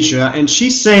in Asia, and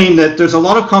she's saying that there's a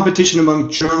lot of competition among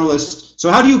journalists.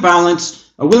 So how do you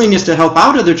balance a willingness to help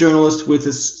out other journalists with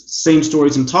the same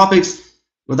stories and topics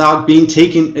without being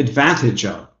taken advantage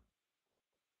of?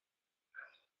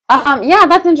 Yeah,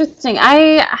 that's interesting.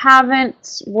 I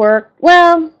haven't worked,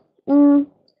 well,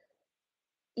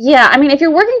 yeah, I mean, if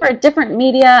you're working for a different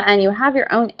media and you have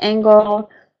your own angle,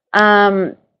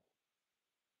 um,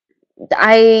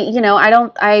 I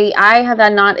have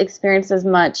not experienced as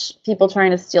much people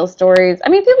trying to steal stories. I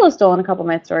mean, people have stolen a couple of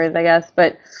my stories, I guess,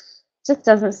 but it just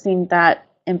doesn't seem that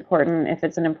important if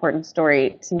it's an important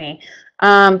story to me.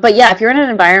 But yeah, if you're in an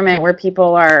environment where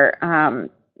people are,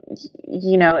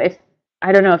 if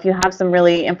I don't know, if you have some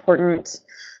really important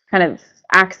kind of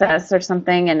access or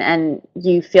something, and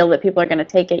you feel that people are going to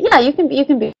take it, yeah, you can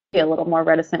be a little more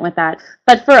reticent with that.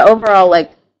 But for overall,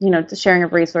 like, the sharing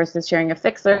of resources, sharing of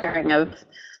fixer, sharing of,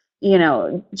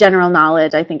 general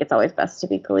knowledge, I think it's always best to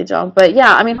be collegial. But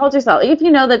yeah, I mean, hold yourself. If you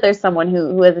know that there's someone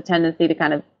who has a tendency to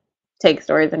kind of take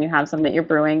stories and you have some that you're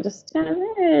brewing, just kind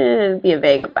of be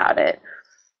vague about it.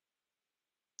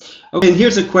 Okay, and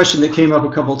here's a question that came up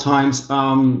a couple times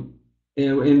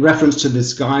in reference to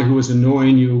this guy who was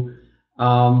annoying you.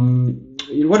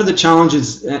 What are the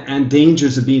challenges and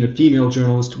dangers of being a female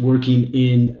journalist working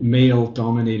in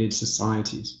male-dominated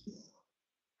societies?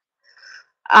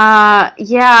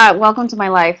 Yeah, welcome to my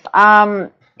life. I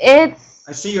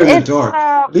see you're in the dark.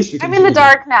 At least we can I'm in see the you.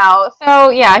 dark now. So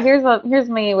yeah, here's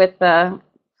me with the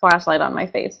flashlight on my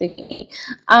face.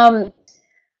 Um,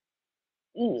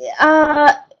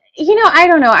 uh, I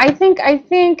don't know. I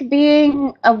think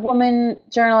being a woman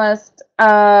journalist,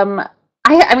 I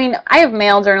I mean, I have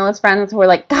male journalist friends who are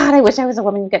like, God, I wish I was a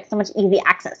woman who gets so much easy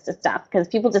access to stuff, because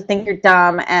people just think you're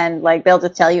dumb and like they'll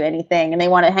just tell you anything and they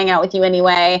want to hang out with you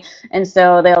anyway, and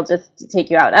so they'll just take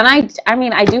you out. And I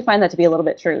mean, I do find that to be a little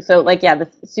bit true. So like, yeah, the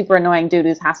super annoying dude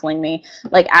who's hassling me,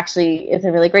 like, actually is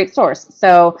a really great source.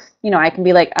 So, you know, I can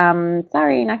be like,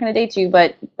 sorry, not going to date you,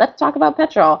 but let's talk about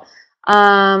petrol.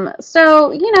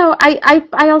 So, you know,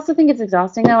 I also think it's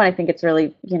exhausting though, and I think it's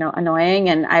really, you know, annoying,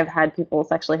 and I've had people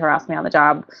sexually harass me on the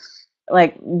job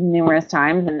like numerous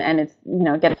times, and it's, you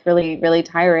know, it gets really, really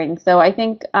tiring. So I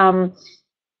think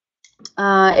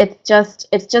it's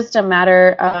just a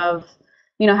matter of,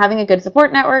 you know, having a good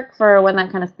support network for when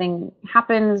that kind of thing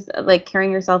happens, like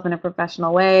carrying yourself in a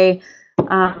professional way.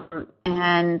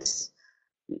 And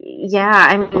yeah,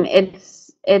 I mean,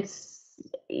 it's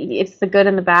the good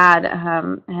and the bad,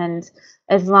 and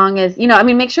as long as, you know, I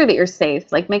mean, make sure that you're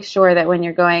safe. Like, make sure that when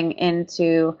you're going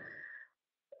into,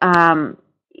 I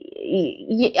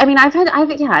mean,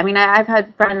 I've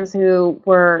had friends who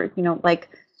were, you know, like,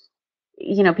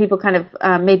 you know, people kind of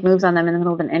made moves on them in the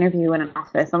middle of an interview in an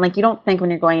office. And like, you don't think when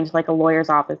you're going into like a lawyer's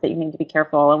office that you need to be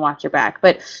careful and watch your back.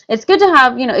 But it's good to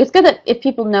have, you know, it's good that if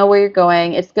people know where you're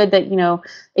going, it's good that, you know,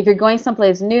 if you're going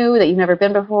someplace new that you've never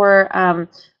been before,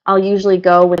 I'll usually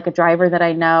go with like a driver that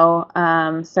I know.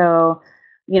 So,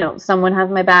 you know, someone has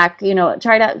my back, you know,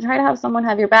 try to have someone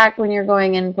have your back when you're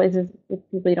going in places with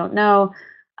people you don't know.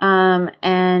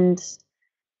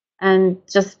 And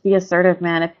just be assertive,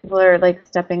 man. If people are like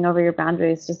stepping over your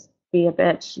boundaries, just be a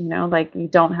bitch, you know, like you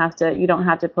don't have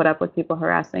to put up with people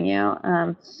harassing you.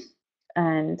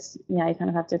 And yeah, you kind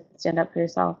of have to stand up for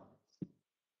yourself.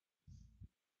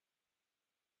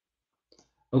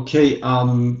 Okay,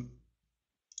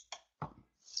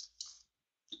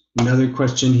 another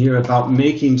question here about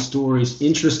making stories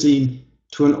interesting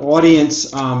to an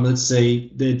audience, let's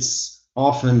say, that's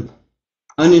often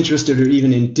uninterested or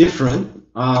even indifferent.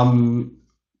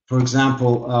 For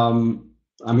example,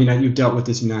 I mean, you've dealt with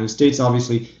this in the United States,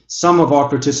 obviously. Some of our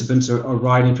participants are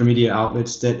writing for media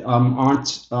outlets that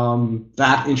aren't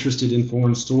that interested in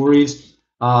foreign stories,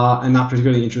 and not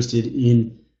particularly interested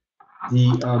in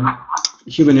the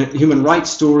human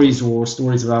rights stories or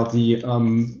stories about the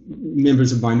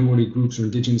members of minority groups or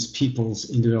indigenous peoples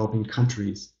in developing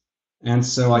countries. And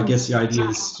so I guess the idea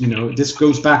is, you know, this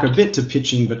goes back a bit to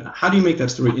pitching, but how do you make that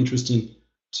story interesting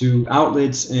to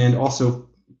outlets and also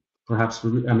perhaps for,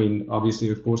 I mean, obviously,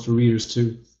 of course, for readers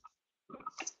too?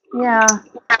 Yeah.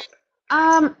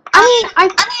 I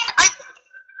mean,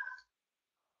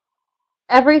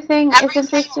 everything is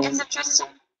interesting.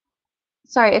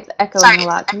 Sorry, it's echoing a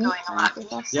lot. Can you?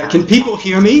 Yeah, can people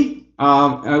hear me?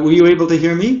 Were you able to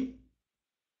hear me?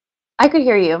 I could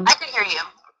hear you.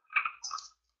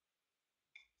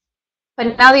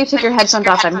 But now that you took your headphones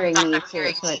off, I'm hearing me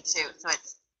too. So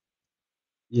it's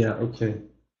Yeah, okay.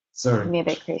 Sorry. a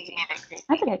bit crazy.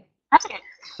 That's okay.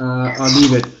 I'll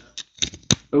leave it.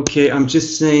 Okay, I'm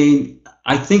just saying,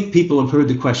 I think people have heard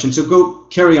the question, so go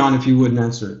carry on if you would and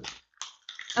answer it.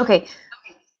 Okay.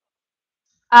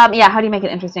 Yeah, how do you make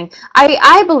it interesting?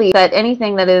 I believe that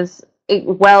anything that is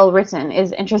well written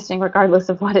is interesting regardless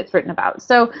of what it's written about.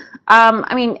 So,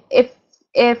 I mean,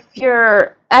 if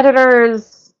your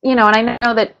editors, you know, and I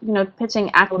know that, you know,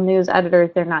 pitching actual news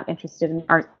editors, they're not interested in the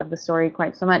art of the story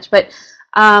quite so much, but,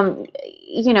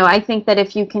 you know, I think that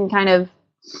if you can kind of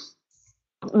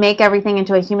make everything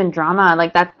into a human drama,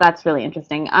 like that's really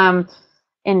interesting,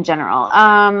 in general.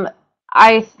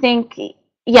 I think,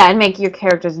 yeah, and make your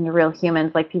characters into real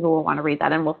humans, like people will want to read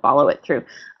that and will follow it through.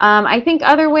 I think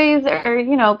other ways are,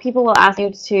 you know, people will ask you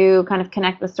to kind of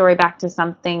connect the story back to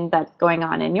something that's going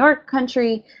on in your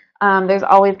country. There's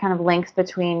always kind of links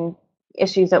between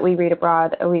issues that we read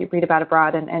about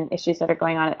abroad, and issues that are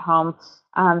going on at home.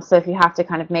 So if you have to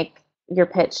kind of make your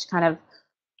pitch kind of,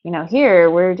 you know, here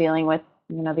we're dealing with,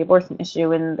 you know, the abortion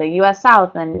issue in the U.S.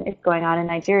 South, and it's going on in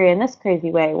Nigeria in this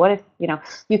crazy way. What if, you know,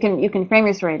 you can frame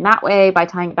your story in that way by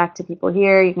tying it back to people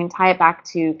here. You can tie it back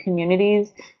to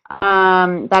communities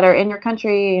that are in your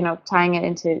country, you know, tying it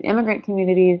into immigrant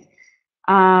communities.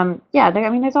 Yeah, I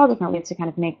mean, there's all different ways to kind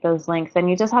of make those links, and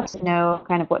you just have to know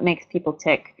kind of what makes people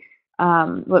tick,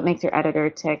 what makes your editor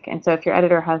tick. And so if your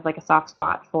editor has like a soft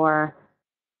spot for,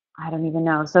 I don't even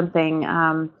know,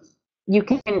 something, you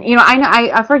can, you know, I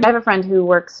have a friend who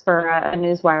works for a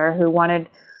newswire who wanted,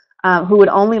 who would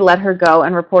only let her go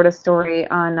and report a story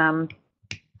on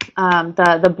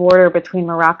the border between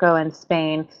Morocco and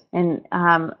Spain, and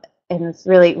it's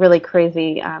really, really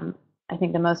crazy. I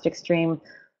think the most extreme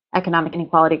economic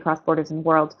inequality across borders in the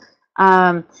world.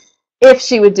 if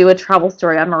she would do a travel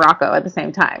story on Morocco at the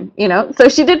same time, you know? So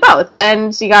she did both,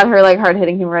 and she got her like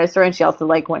hard-hitting human rights story, and she also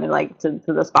like went like to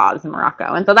the spas in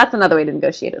Morocco, and so that's another way to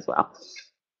negotiate as well.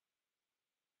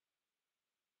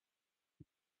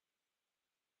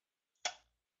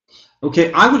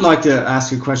 Okay, I would like to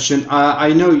ask a question.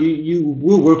 I know you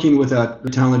were working with a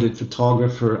talented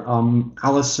photographer,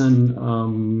 Allison.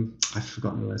 I've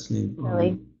forgotten her last name.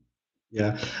 Really.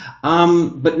 Yeah,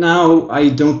 but now I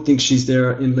don't think she's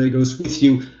there in Lagos with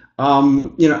you.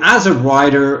 You know, as a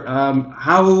writer,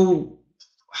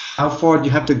 how far do you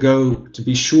have to go to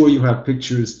be sure you have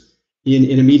pictures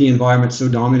in a media environment so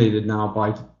dominated now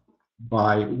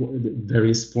by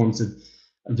various forms of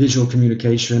visual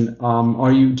communication?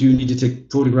 Do you need to take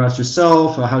photographs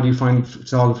yourself? How do you find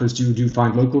photographers? Do you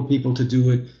find local people to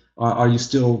do it? Are you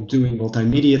still doing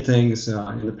multimedia things?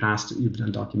 In the past, you've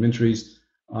done documentaries.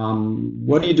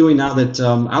 What are you doing now that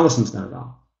Allison's not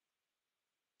around?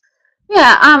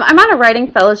 Yeah, I'm on a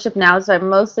writing fellowship now, so I'm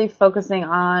mostly focusing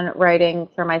on writing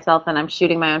for myself, and I'm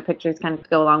shooting my own pictures kind of to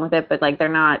go along with it, but like they're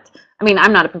not, I mean,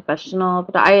 I'm not a professional,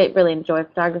 but I really enjoy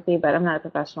photography, but I'm not a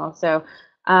professional. So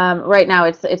right now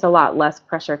it's a lot less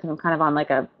pressure because I'm kind of on like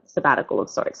a sabbatical of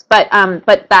sorts. But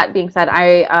that being said,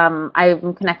 I'm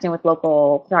connecting with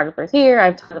local photographers here. I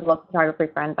have tons of local photography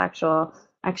friends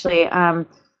actually,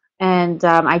 and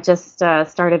I just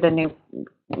started a new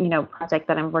project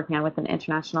that I'm working on with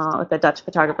with a Dutch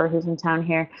photographer who's in town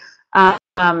here.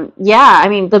 Yeah, I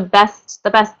mean, the best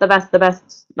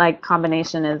like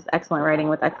combination is excellent writing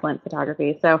with excellent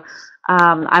photography. So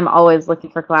I'm always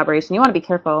looking for collaboration. You want to be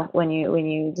careful when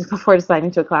you before deciding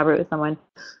to collaborate with someone,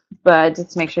 but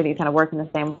just to make sure that you kind of work in the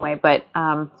same way. But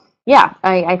yeah,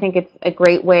 I think it's a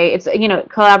great way. It's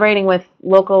collaborating with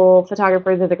local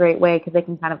photographers is a great way because they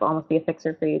can kind of almost be a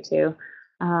fixer for you too.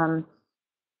 Um,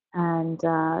 and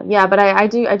yeah, but I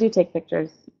do take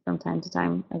pictures from time to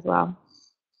time as well.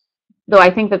 Though I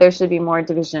think that there should be more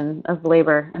division of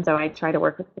labor, and so I try to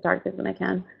work with photographers when I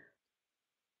can.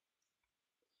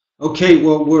 Okay,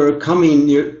 well, we're coming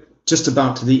near just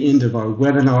about to the end of our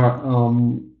webinar.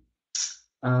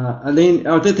 Allyn,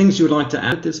 are there things you would like to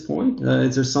add at this point?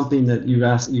 Is there something that you've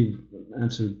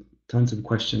answered tons of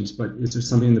questions, but is there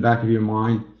something in the back of your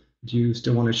mind do you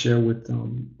still want to share with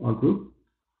our group?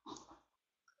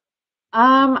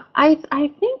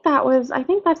 I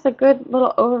think that's a good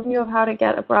little overview of how to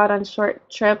get abroad on short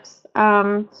trips.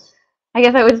 I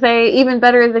guess I would say even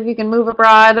better is if you can move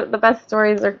abroad. The best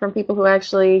stories are from people who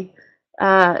actually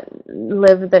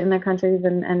live in their countries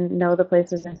and know the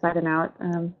places inside and out.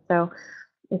 So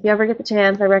if you ever get the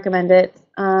chance, I recommend it.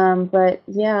 But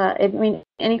yeah, I mean,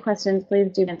 any questions, please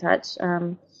do get in touch.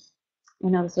 I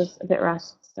know this was a bit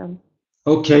rushed, so.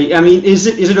 Okay, I mean, is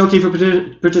it okay for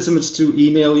participants to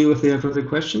email you if they have further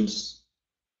questions?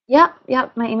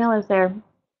 Yep, my email is there.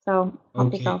 So help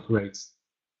Okay, yourself. great.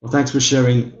 Well, thanks for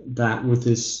sharing that with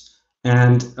us,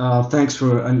 and thanks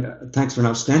for an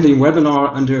outstanding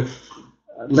webinar under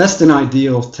less than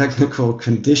ideal technical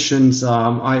conditions.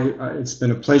 It's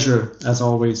been a pleasure as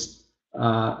always,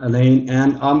 Allyn.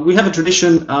 And we have a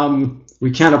tradition.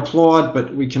 We can't applaud,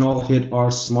 but we can all hit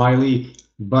our smiley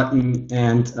button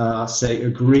and say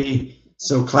agree.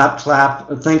 So clap, clap.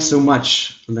 Thanks so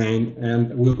much, Allyn.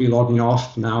 And we'll be logging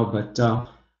off now, but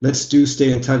let's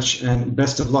stay in touch, and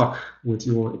best of luck with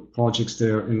your projects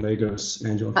there in Lagos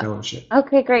and your fellowship.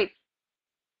 Okay, great.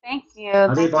 Thank you.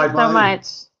 Okay, Thank you so bye-bye. much.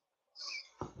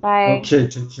 Bye. Okay,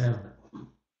 take care.